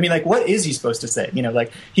Algeria. I mean, like, what is he supposed to say?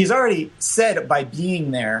 He's already said by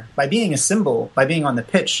being there, by being a symbol, by being on the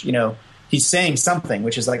pitch, he's saying something,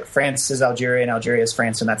 which is like France is Algeria and Algeria is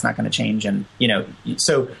France, and that's not going to change. And,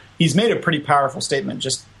 so he's made a pretty powerful statement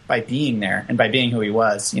just by being there and by being who he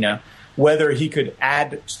was, whether he could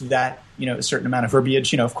add to that, a certain amount of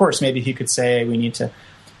verbiage, of course, maybe he could say we need to.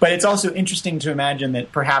 But it's also interesting to imagine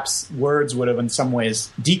that perhaps words would have in some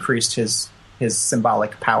ways decreased his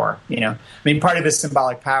symbolic power. Part of his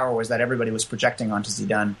symbolic power was that everybody was projecting onto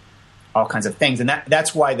Zidane all kinds of things. And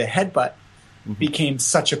that's why the headbutt became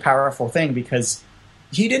such a powerful thing, because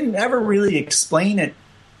he didn't ever really explain it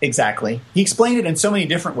exactly. He explained it in so many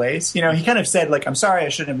different ways. He kind of said, like, I'm sorry, I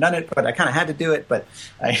shouldn't have done it, but I kind of had to do it, but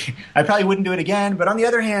I probably wouldn't do it again. But on the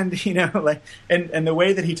other hand, and the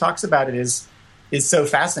way that he talks about it is so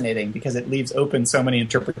fascinating because it leaves open so many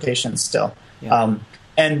interpretations still. Yeah.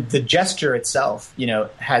 And the gesture itself,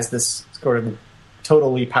 has this sort of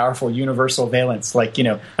totally powerful universal valence. Like,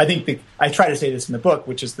 I think I try to say this in the book,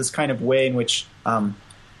 which is this kind of way in which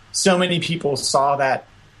so many people saw that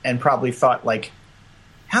and probably thought, like,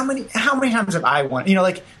 how many times have I won?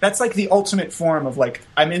 That's like the ultimate form of like,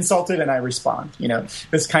 I'm insulted and I respond,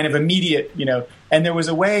 this kind of immediate, and there was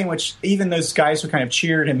a way in which even those guys who kind of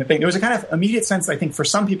cheered and there was a kind of immediate sense, I think, for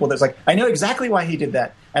some people that's like, I know exactly why he did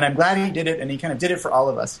that. And I'm glad he did it. And he kind of did it for all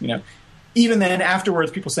of us, even then afterwards,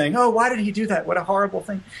 people saying, oh, why did he do that? What a horrible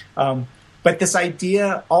thing. But this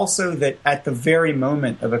idea also that at the very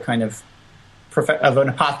moment of a kind of an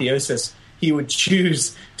apotheosis, he would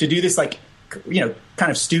choose to do this, like,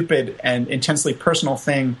 kind of stupid and intensely personal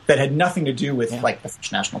thing that had nothing to do with like the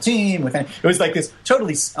French national team. It was like this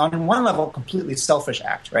totally, on one level, completely selfish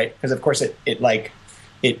act, right? Because of course it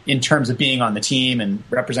in terms of being on the team and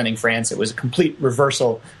representing France, it was a complete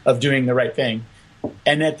reversal of doing the right thing.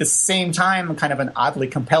 And at the same time, kind of an oddly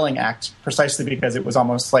compelling act, precisely because it was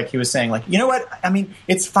almost like he was saying, like, you know what? I mean,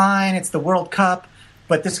 it's fine. It's the World Cup.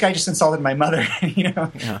 But this guy just insulted my mother,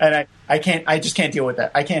 and I just can't deal with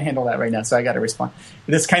that. I can't handle that right now, so I got to respond.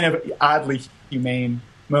 This kind of oddly humane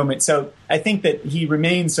moment. So I think that he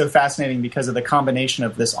remains so fascinating because of the combination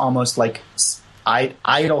of this almost like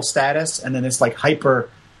idol status and then this like hyper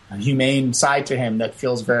humane side to him that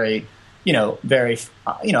feels very, very,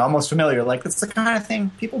 almost familiar. Like it's the kind of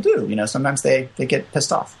thing people do. Sometimes they get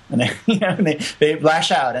pissed off and they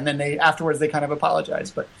lash out, and then afterwards they kind of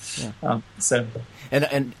apologize. But so.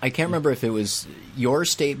 And I can't remember if it was your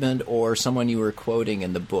statement or someone you were quoting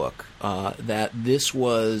in the book that this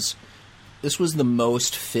was the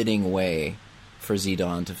most fitting way for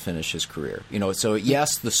Zidane to finish his career. So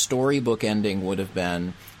yes, the storybook ending would have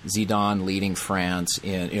been Zidane leading France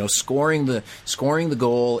in scoring the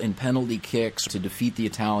goal in penalty kicks to defeat the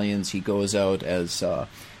Italians. He goes out as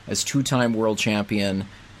two-time world champion,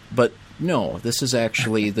 but no, this is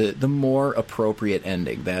actually the more appropriate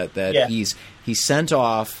ending that he's He's sent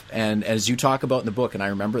off, and as you talk about in the book, and I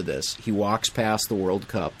remember this, he walks past the World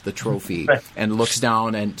Cup, the trophy, right. and looks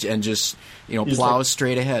down and just, plows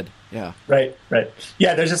straight ahead. Yeah. Right.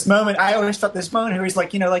 Yeah, there's this moment. I always felt this moment where he's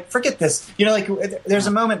like, forget this. There's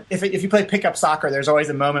a moment, if you play pickup soccer, there's always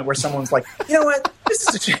a moment where someone's like, you know what?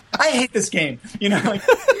 I hate this game. You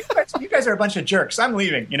guys are a bunch of jerks. I'm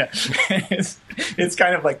leaving. It's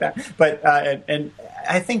kind of like that. But, and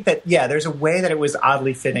I think that, there's a way that it was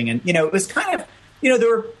oddly fitting. And, it was kind of, there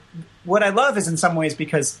were, what I love is in some ways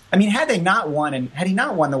because, had he not won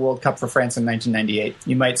the World Cup for France in 1998,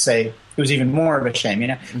 you might say it was even more of a shame,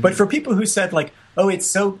 Mm-hmm. But for people who said like, oh, it's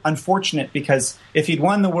so unfortunate because if he'd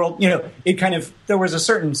won the world, it kind of, there was a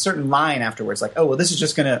certain line afterwards, like, oh, well, this is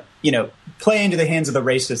just going to, play into the hands of the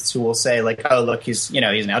racists who will say like, oh, look, he's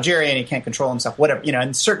an Algerian, he can't control himself, whatever,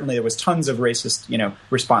 and certainly there was tons of racist,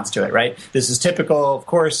 response to it, right? This is typical. Of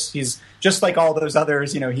course, he's just like all those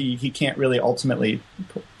others, he can't really ultimately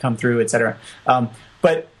come through, et cetera.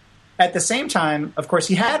 But at the same time, of course,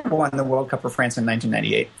 he had won the World Cup for France in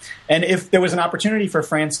 1998. And if there was an opportunity for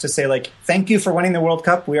France to say, like, thank you for winning the World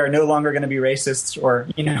Cup, we are no longer going to be racists or,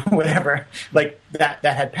 whatever, like that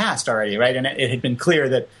had passed already, right? And it had been clear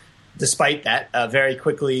that despite that, very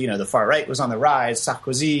quickly, the far right was on the rise.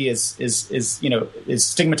 Sarkozy is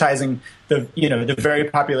stigmatizing the very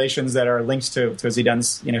populations that are linked to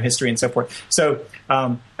Zidane's, history and so forth. So,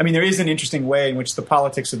 there is an interesting way in which the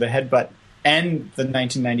politics of the headbutt and the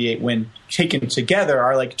 1998 win taken together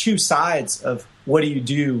are like two sides of what do you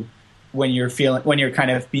do when you're kind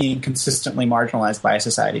of being consistently marginalized by a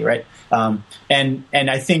society, right? And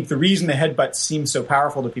I think the reason the headbutt seemed so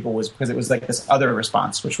powerful to people was because it was like this other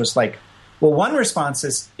response, which was like, well, one response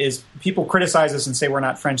is people criticize us and say we're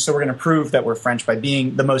not French, so we're going to prove that we're French by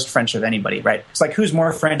being the most French of anybody, right? It's like, who's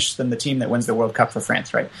more French than the team that wins the World Cup for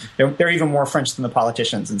France, right? They're even more French than the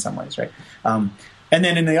politicians in some ways, right? And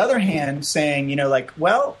then, on the other hand, saying,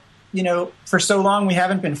 for so long we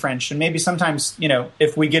haven't been French, and maybe sometimes,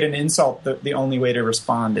 if we get an insult, the only way to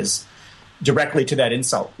respond is directly to that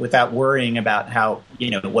insult without worrying about how,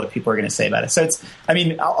 what people are going to say about it. So it's,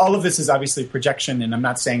 all of this is obviously projection, and I'm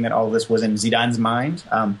not saying that all of this was in Zidane's mind.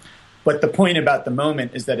 But the point about the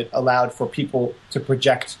moment is that it allowed for people to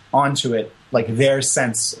project onto it, like their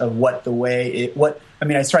sense of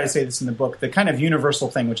I try to say this in the book, the kind of universal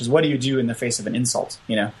thing, which is what do you do in the face of an insult?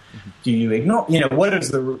 Do you ignore, what is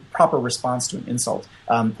the proper response to an insult?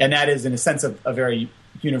 And that is in a sense a very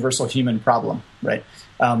universal human problem, right?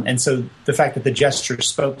 And so the fact that the gesture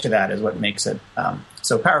spoke to that is what makes it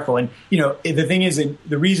so powerful. And, the thing is,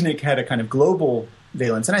 the reason it had a kind of global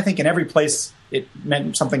valence, and I think in every place it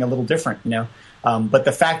meant something a little different, but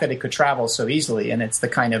the fact that it could travel so easily, and it's the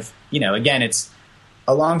kind of, again, it's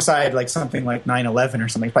alongside like something like 9/11 or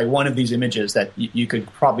something, probably one of these images that you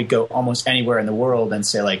could probably go almost anywhere in the world and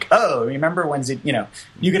say like, oh, remember when,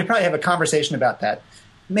 you could probably have a conversation about that.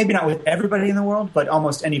 Maybe not with everybody in the world, but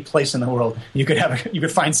almost any place in the world, you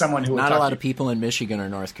could find someone who would not a lot of people in Michigan or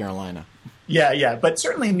North Carolina. Yeah, but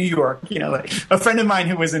certainly in New York, like a friend of mine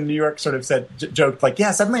who was in New York sort of said, joked like,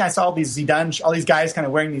 yeah, suddenly I saw all these guys kind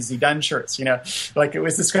of wearing these Zidane shirts, like it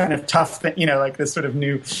was this kind of tough thing, like this sort of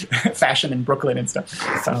new fashion in Brooklyn and stuff.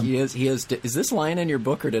 He is. Is this line in your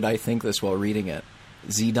book, or did I think this while reading it?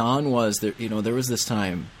 Zidane was there. There was this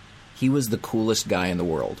time he was the coolest guy in the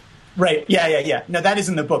world. Right. Yeah. No, that is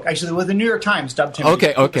in the book. Actually, well, the New York Times dubbed him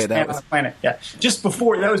Okay, the that was on the planet. Yeah,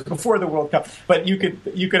 that was before the World Cup. But you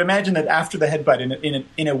could imagine that after the headbutt,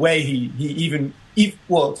 in a way, he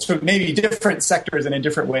so maybe different sectors and in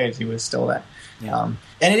different ways, he was still that. Yeah.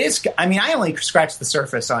 And it is. I only scratched the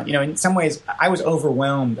surface on. In some ways, I was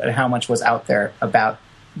overwhelmed at how much was out there about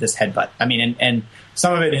this headbutt. And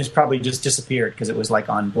some of it has probably just disappeared because it was like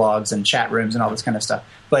on blogs and chat rooms and all this kind of stuff.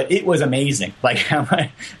 But it was amazing, like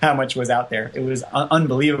how much was out there. It was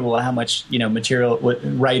unbelievable how much material,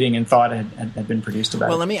 writing and thought had been produced about it.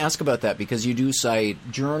 Well, let me ask about that, because you do cite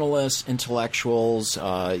journalists, intellectuals.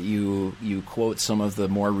 You quote some of the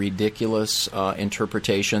more ridiculous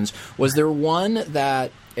interpretations. Was there one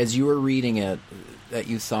that, as you were reading it, that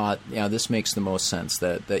you thought, yeah, this makes the most sense,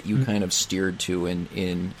 that you kind of steered to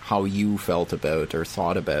in how you felt about or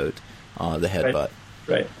thought about the headbutt?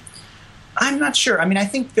 Right. I'm not sure. I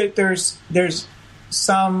think that there's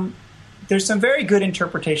some very good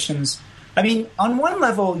interpretations. On one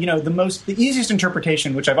level, the easiest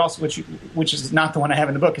interpretation, which is not the one I have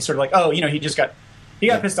in the book, is sort of like, oh, he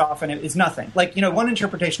got pissed off and it's nothing. Like, one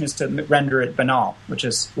interpretation is to render it banal, which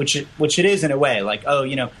it is in a way, like, oh,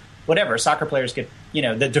 whatever. Soccer players get,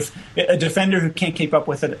 a defender who can't keep up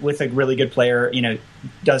with a really good player,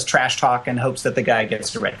 does trash talk and hopes that the guy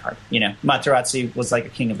gets a red card. Materazzi was like a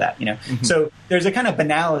king of that. Mm-hmm. So there's a kind of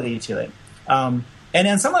banality to it. And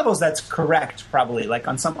on some levels, that's correct, probably. Like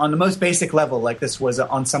on the most basic level, like this was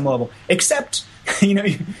on some level. Except, you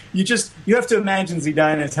have to imagine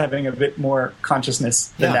Zidane as having a bit more consciousness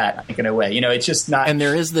than that, I think, in a way. It's just not. And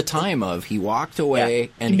there is the time of he walked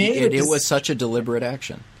away, and it was such a deliberate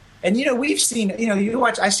action. And we've seen,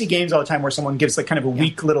 I see games all the time where someone gives like kind of a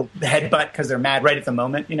weak little headbutt because they're mad right at the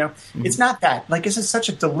moment. Mm-hmm. It's not that. Like, this is such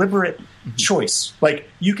a deliberate choice. Like,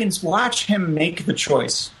 you can watch him make the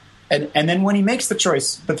choice. And then when he makes the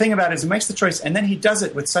choice, the thing about it is he makes the choice and then he does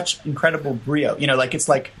it with such incredible brio.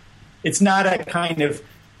 It's not a kind of,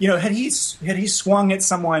 had he swung at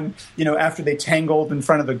someone, after they tangled in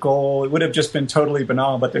front of the goal, it would have just been totally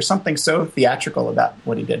banal. But there's something so theatrical about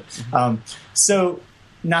what he did. Mm-hmm. So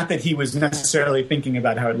not that he was necessarily thinking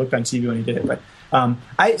about how it looked on TV when he did it, but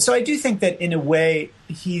I do think that in a way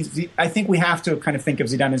I think we have to kind of think of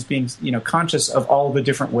Zidane as being conscious of all the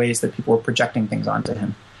different ways that people were projecting things onto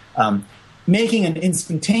him. Making an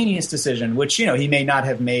instantaneous decision, which, he may not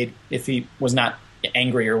have made if he was not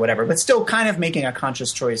angry or whatever, but still kind of making a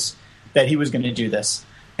conscious choice that he was going to do this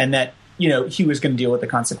and that, he was going to deal with the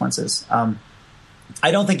consequences.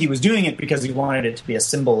 I don't think he was doing it because he wanted it to be a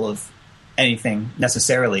symbol of anything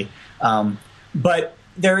necessarily. But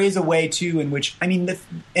there is a way, too, in which, and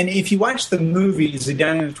if you watch the movie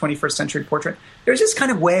Zidane in the 21st Century Portrait, there's this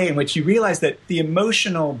kind of way in which you realize that the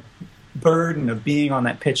emotional burden of being on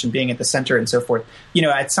that pitch and being at the center and so forth,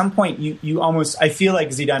 at some point you almost, I feel like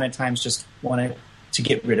Zidane at times just wanted to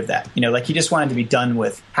get rid of that, like he just wanted to be done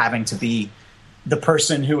with having to be the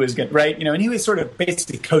person who was good, right? And he was sort of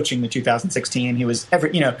basically coaching the 2016. He was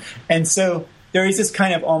and so there is this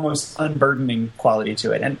kind of almost unburdening quality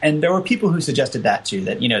to it. And there were people who suggested that too,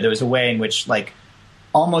 that, there was a way in which like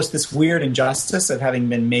almost this weird injustice of having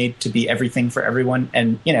been made to be everything for everyone.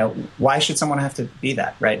 And, why should someone have to be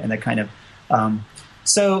that? Right. And that kind of,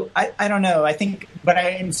 so I don't know. I think, but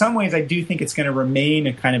in some ways I do think it's going to remain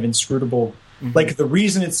a kind of inscrutable, like the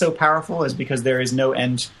reason it's so powerful is because there is no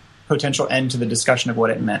potential end to the discussion of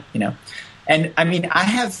what it meant, And I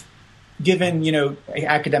have given,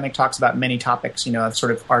 academic talks about many topics, I've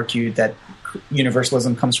sort of argued that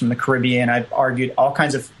universalism comes from the Caribbean. I've argued all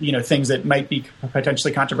kinds of, things that might be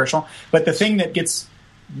potentially controversial. But the thing that gets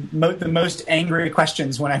the most angry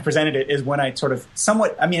questions when I presented it is when I sort of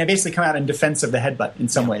I basically come out in defense of the headbutt in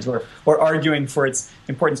some ways or arguing for its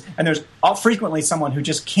importance. And there's frequently someone who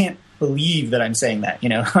just can't believe that I'm saying that,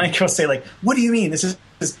 like he'll say like, what do you mean? This is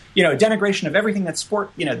a denigration of everything that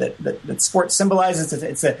sport, that sport symbolizes.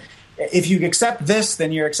 If you accept this,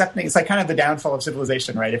 then you're accepting. It's like kind of the downfall of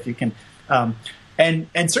civilization, right? If you can,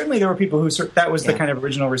 and certainly there were people who that was the kind of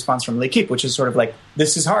original response from L'Équipe, which is sort of like,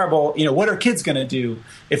 this is horrible. What are kids going to do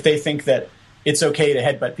if they think that it's okay to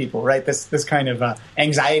headbutt people, right? This kind of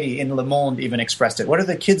anxiety in Le Monde even expressed it. What are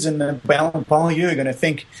the kids in the banlieue going to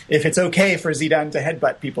think if it's okay for Zidane to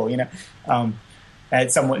headbutt people?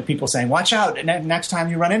 And people saying, "Watch out! And next time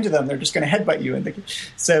you run into them, they're just going to headbutt you."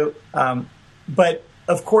 But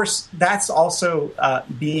of course, that's also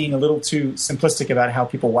being a little too simplistic about how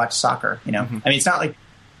people watch soccer. It's not like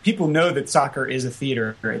people know that soccer is a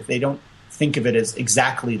theater. Right? They don't think of it as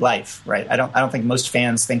exactly life, right? I don't think most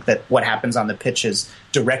fans think that what happens on the pitch is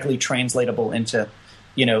directly translatable into,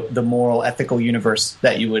 the moral, ethical universe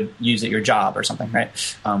that you would use at your job or something, right?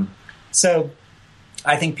 So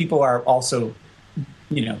I think people are also,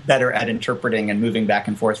 better at interpreting and moving back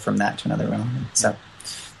and forth from that to another realm. So.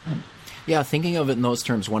 Yeah, thinking of it in those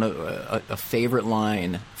terms, a favorite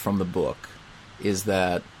line from the book is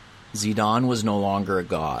that Zidane was no longer a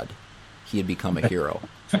god; he had become a hero.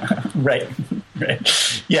 Right.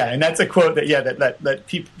 Yeah, and that's a quote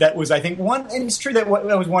that was, I think, one. And it's true that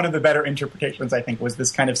was one of the better interpretations. I think was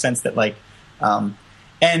this kind of sense that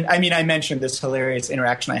and I mentioned this hilarious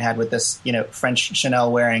interaction I had with this, French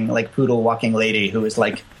Chanel wearing like poodle walking lady who was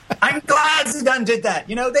like, "I'm glad Zidane did that.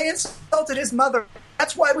 They insulted his mother.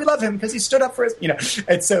 That's why we love him, because he stood up for his,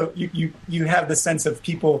 And so you have the sense of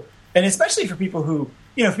people, and especially for people who,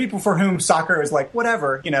 people for whom soccer is like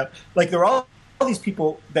whatever, like there are all these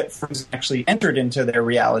people that actually entered into their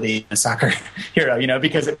reality a soccer hero,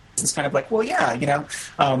 because it's it's kind of like, well, yeah,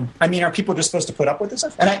 I mean, are people just supposed to put up with this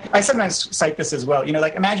stuff? And I sometimes cite this as well.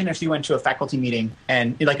 Like, imagine if you went to a faculty meeting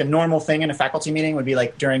and like a normal thing in a faculty meeting would be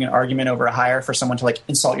like during an argument over a hire for someone to like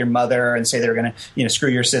insult your mother and say they were going to, screw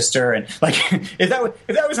your sister. And like, if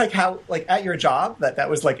that was like how, like at your job, that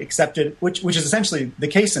was like accepted, which is essentially the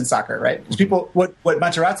case in soccer, right? Because people, what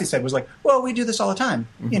Materazzi said was like, well, we do this all the time.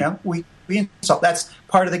 We insult. That's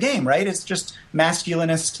part of the game, right? It's just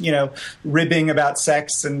masculinist, ribbing about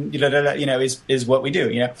sex and is what we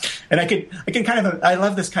do, And I can kind of, I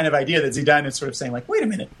love this kind of idea that Zidane is sort of saying like, wait a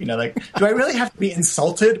minute, like, do I really have to be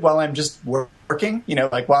insulted while I'm just working?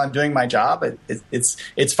 Like while I'm doing my job,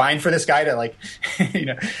 it's fine for this guy to like,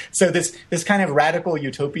 So this kind of radical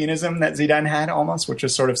utopianism that Zidane had almost, which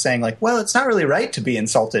was sort of saying like, well, it's not really right to be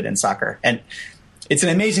insulted in soccer, and it's an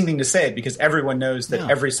amazing thing to say because everyone knows that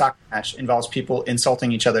every soccer match involves people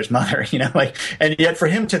insulting each other's mother, and yet for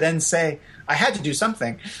him to then say, I had to do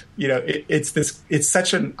something, it's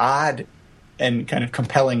such an odd and kind of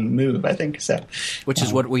compelling move, I think. So, which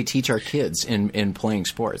is what we teach our kids in playing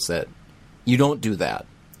sports, that you don't do that,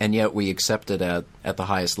 and yet we accept it at the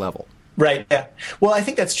highest level. Right. Yeah. Well, I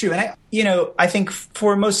think that's true. And I think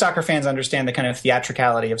for most soccer fans understand the kind of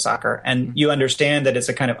theatricality of soccer, and you understand that it's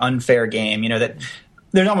a kind of unfair game, that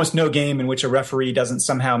there's almost no game in which a referee doesn't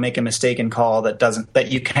somehow make a mistaken call that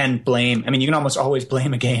you can blame. I mean, you can almost always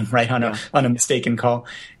blame a game, right, on a mistaken call.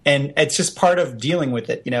 And it's just part of dealing with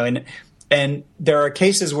it, and there are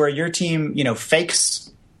cases where your team,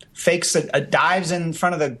 fakes dives in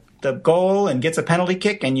front of the goal and gets a penalty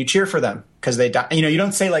kick, and you cheer for them because they die. You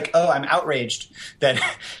don't say like, oh, I'm outraged that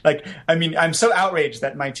like, I mean, I'm so outraged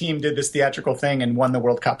that my team did this theatrical thing and won the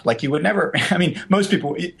World Cup. Like you would never, I mean, most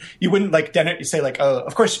people, you wouldn't like say like, oh,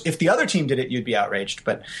 of course, if the other team did it, you'd be outraged.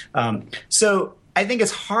 But so I think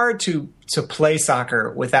it's hard to play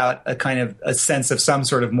soccer without a kind of a sense of some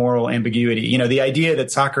sort of moral ambiguity. The idea that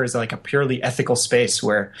soccer is like a purely ethical space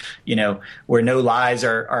where, where no lies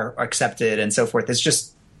are accepted and so forth. It's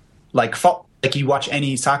just like you watch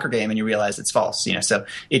any soccer game and you realize it's false, so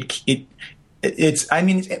it's, I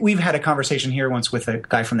mean, we've had a conversation here once with a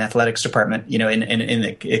guy from the athletics department, in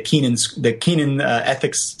the Keenan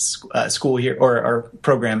ethics school here or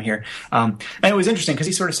program here. And it was interesting because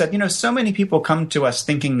he sort of said, so many people come to us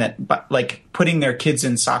thinking that like putting their kids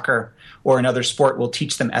in soccer or another sport will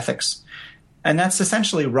teach them ethics. And that's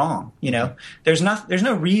essentially wrong. There's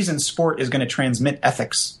no reason sport is going to transmit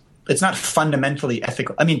ethics. It's not fundamentally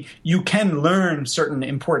ethical. I mean, you can learn certain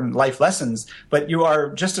important life lessons, but you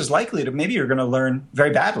are just as likely to, maybe you're going to learn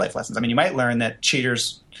very bad life lessons. I mean, you might learn that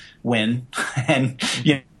cheaters win and,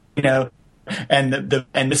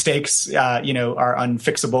 and mistakes, are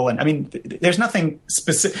unfixable. And I mean, there's nothing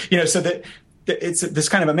specific, so that it's this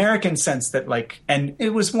kind of American sense that like, and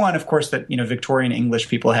it was one, of course, that, Victorian English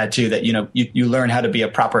people had too, that, you learn how to be a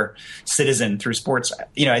proper citizen through sports,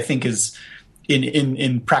 I think is,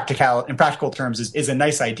 in practical terms is a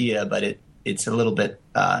nice idea, but it's a little bit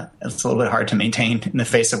hard to maintain in the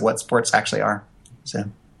face of what sports actually are.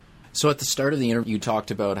 So at the start of the interview, you talked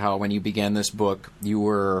about how when you began this book, you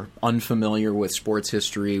were unfamiliar with sports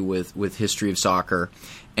history, with history of soccer,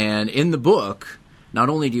 and in the book, not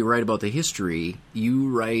only do you write about the history, you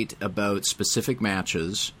write about specific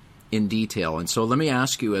matches in detail. And so let me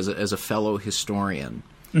ask you, as a fellow historian,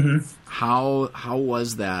 how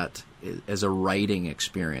was that as a writing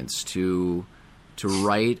experience to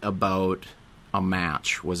write about a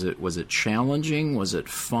match? Was it challenging? Was it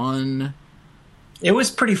fun? It was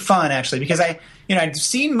pretty fun, actually, because I'd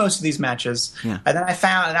seen most of these matches, and then I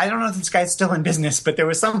found, I don't know if this guy's still in business, but there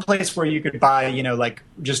was some place where you could buy, like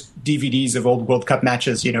just DVDs of old World Cup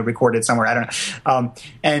matches, recorded somewhere. I don't know.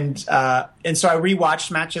 And so I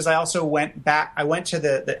rewatched matches. I also went back. I went to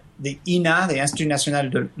the INA, the Institut National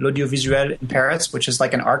de l'Audiovisuel in Paris, which is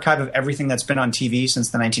like an archive of everything that's been on TV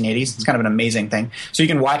since the 1980s. It's kind of an amazing thing. So you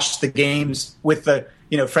can watch the games with the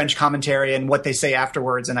French commentary and what they say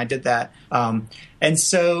afterwards, and I did that. And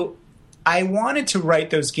so I wanted to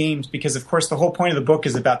write those games because, of course, the whole point of the book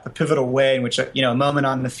is about the pivotal way in which a moment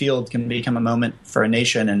on the field can become a moment for a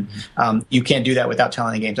nation, and you can't do that without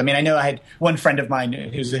telling the games. I mean, I know I had one friend of mine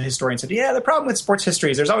who's a historian said, "Yeah, the problem with sports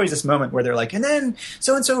history is there's always this moment where they're like, and then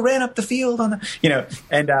so and so ran up the field on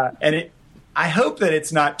the I hope that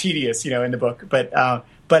it's not tedious, in the book,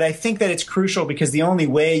 but I think that it's crucial because the only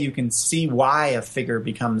way you can see why a figure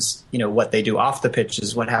becomes, what they do off the pitch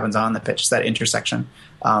is what happens on the pitch, that intersection.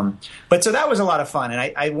 But so that was a lot of fun.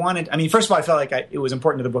 And I wanted, first of all, I felt like it was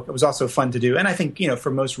important to the book. It was also fun to do. And I think,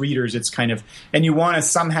 for most readers, it's kind of, and you want to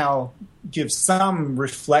somehow give some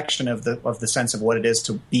reflection of the sense of what it is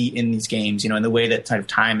to be in these games, in the way that kind of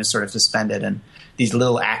time is sort of suspended and these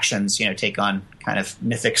little actions, take on kind of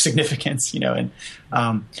mythic significance,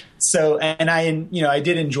 so, and I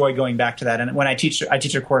did enjoy going back to that. And when I teach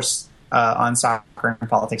a course on soccer and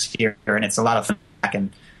politics here, and it's a lot of fun back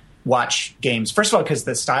and watch games. First of all, because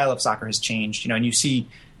the style of soccer has changed, and you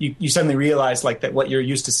suddenly realize like that what you're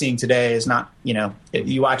used to seeing today is not,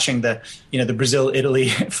 you watching the Brazil-Italy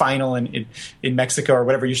final in Mexico or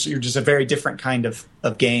whatever, you're just a very different kind of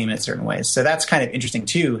game in certain ways. So that's kind of interesting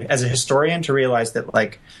too, as a historian, to realize that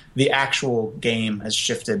like the actual game has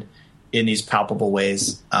shifted in these palpable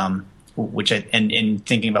ways, which and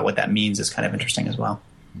thinking about what that means is kind of interesting as well.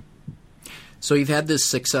 So you've had this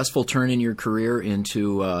successful turn in your career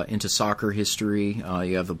into soccer history.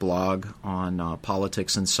 You have a blog on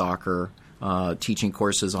politics and soccer, teaching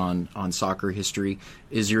courses on soccer history.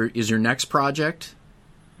 Is your next project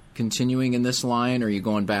continuing in this line? Or are you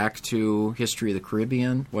going back to history of the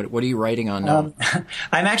Caribbean? What are you writing on now?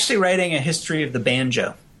 I'm actually writing a history of the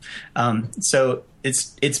banjo. So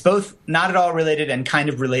it's both not at all related and kind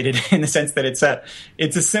of related in the sense that it's a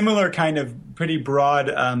similar kind of pretty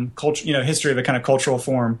broad culture, history of a kind of cultural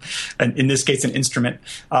form, and in this case an instrument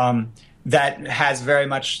that has very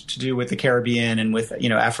much to do with the Caribbean and with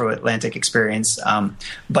Afro-Atlantic experience,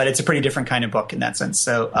 but it's a pretty different kind of book in that sense.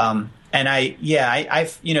 So and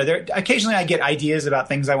occasionally I get ideas about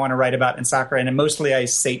things I want to write about in soccer, and mostly I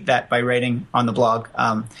sate that by writing on the blog.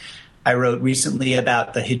 I wrote recently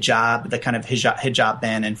about the hijab, the kind of hijab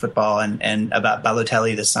ban in football, and about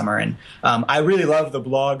Balotelli this summer. And I really love the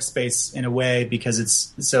blog space in a way because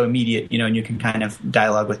it's so immediate, and you can kind of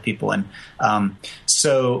dialogue with people. And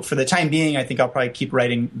so for the time being, I think I'll probably keep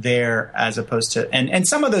writing there as opposed to, and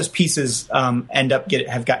some of those pieces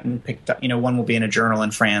have gotten picked up. One will be in a journal in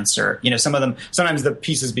France, or some of them. Sometimes the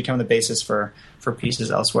pieces become the basis for pieces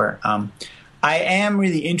elsewhere. I am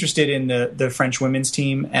really interested in the French women's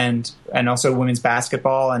team and also women's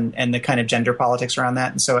basketball and the kind of gender politics around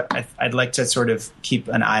that. And so I'd like to sort of keep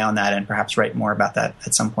an eye on that and perhaps write more about that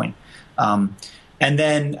at some point. And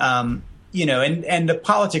then, and the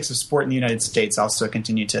politics of sport in the United States also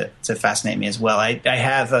continue to fascinate me as well. I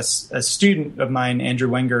have a student of mine, Andrew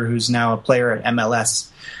Wenger, who's now a player at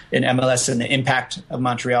MLS and the Impact of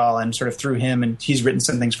Montreal, and sort of through him, and he's written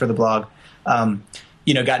some things for the blog,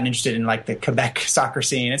 gotten interested in like the Quebec soccer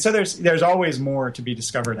scene. And so there's always more to be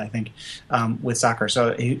discovered, I think, with soccer.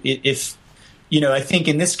 So if, I think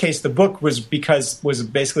in this case, the book was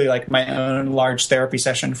basically like my own large therapy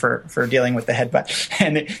session for dealing with the headbutt.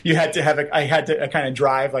 And I had to kind of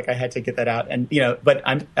drive, like I had to get that out. And, but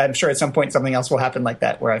I'm sure at some point something else will happen like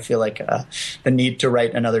that, where I feel like the need to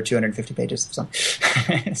write another 250 pages of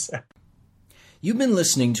something. So. You've been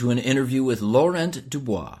listening to an interview with Laurent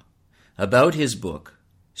Dubois about his book,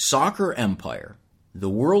 Soccer Empire, The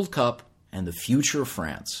World Cup and the Future of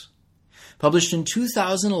France, published in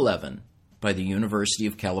 2011 by the University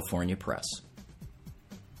of California Press.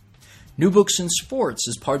 New Books in Sports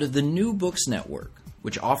is part of the New Books Network,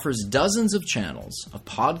 which offers dozens of channels of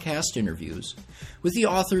podcast interviews with the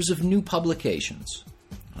authors of new publications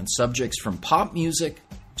on subjects from pop music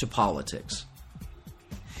to politics.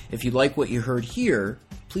 If you like what you heard here,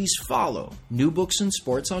 please follow New Books in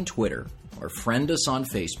Sports on Twitter or friend us on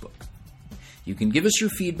Facebook. You can give us your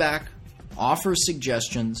feedback, offer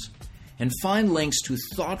suggestions, and find links to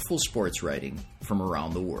thoughtful sports writing from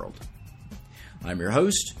around the world. I'm your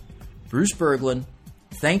host, Bruce Berglund.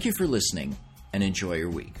 Thank you for listening, and enjoy your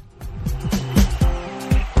week.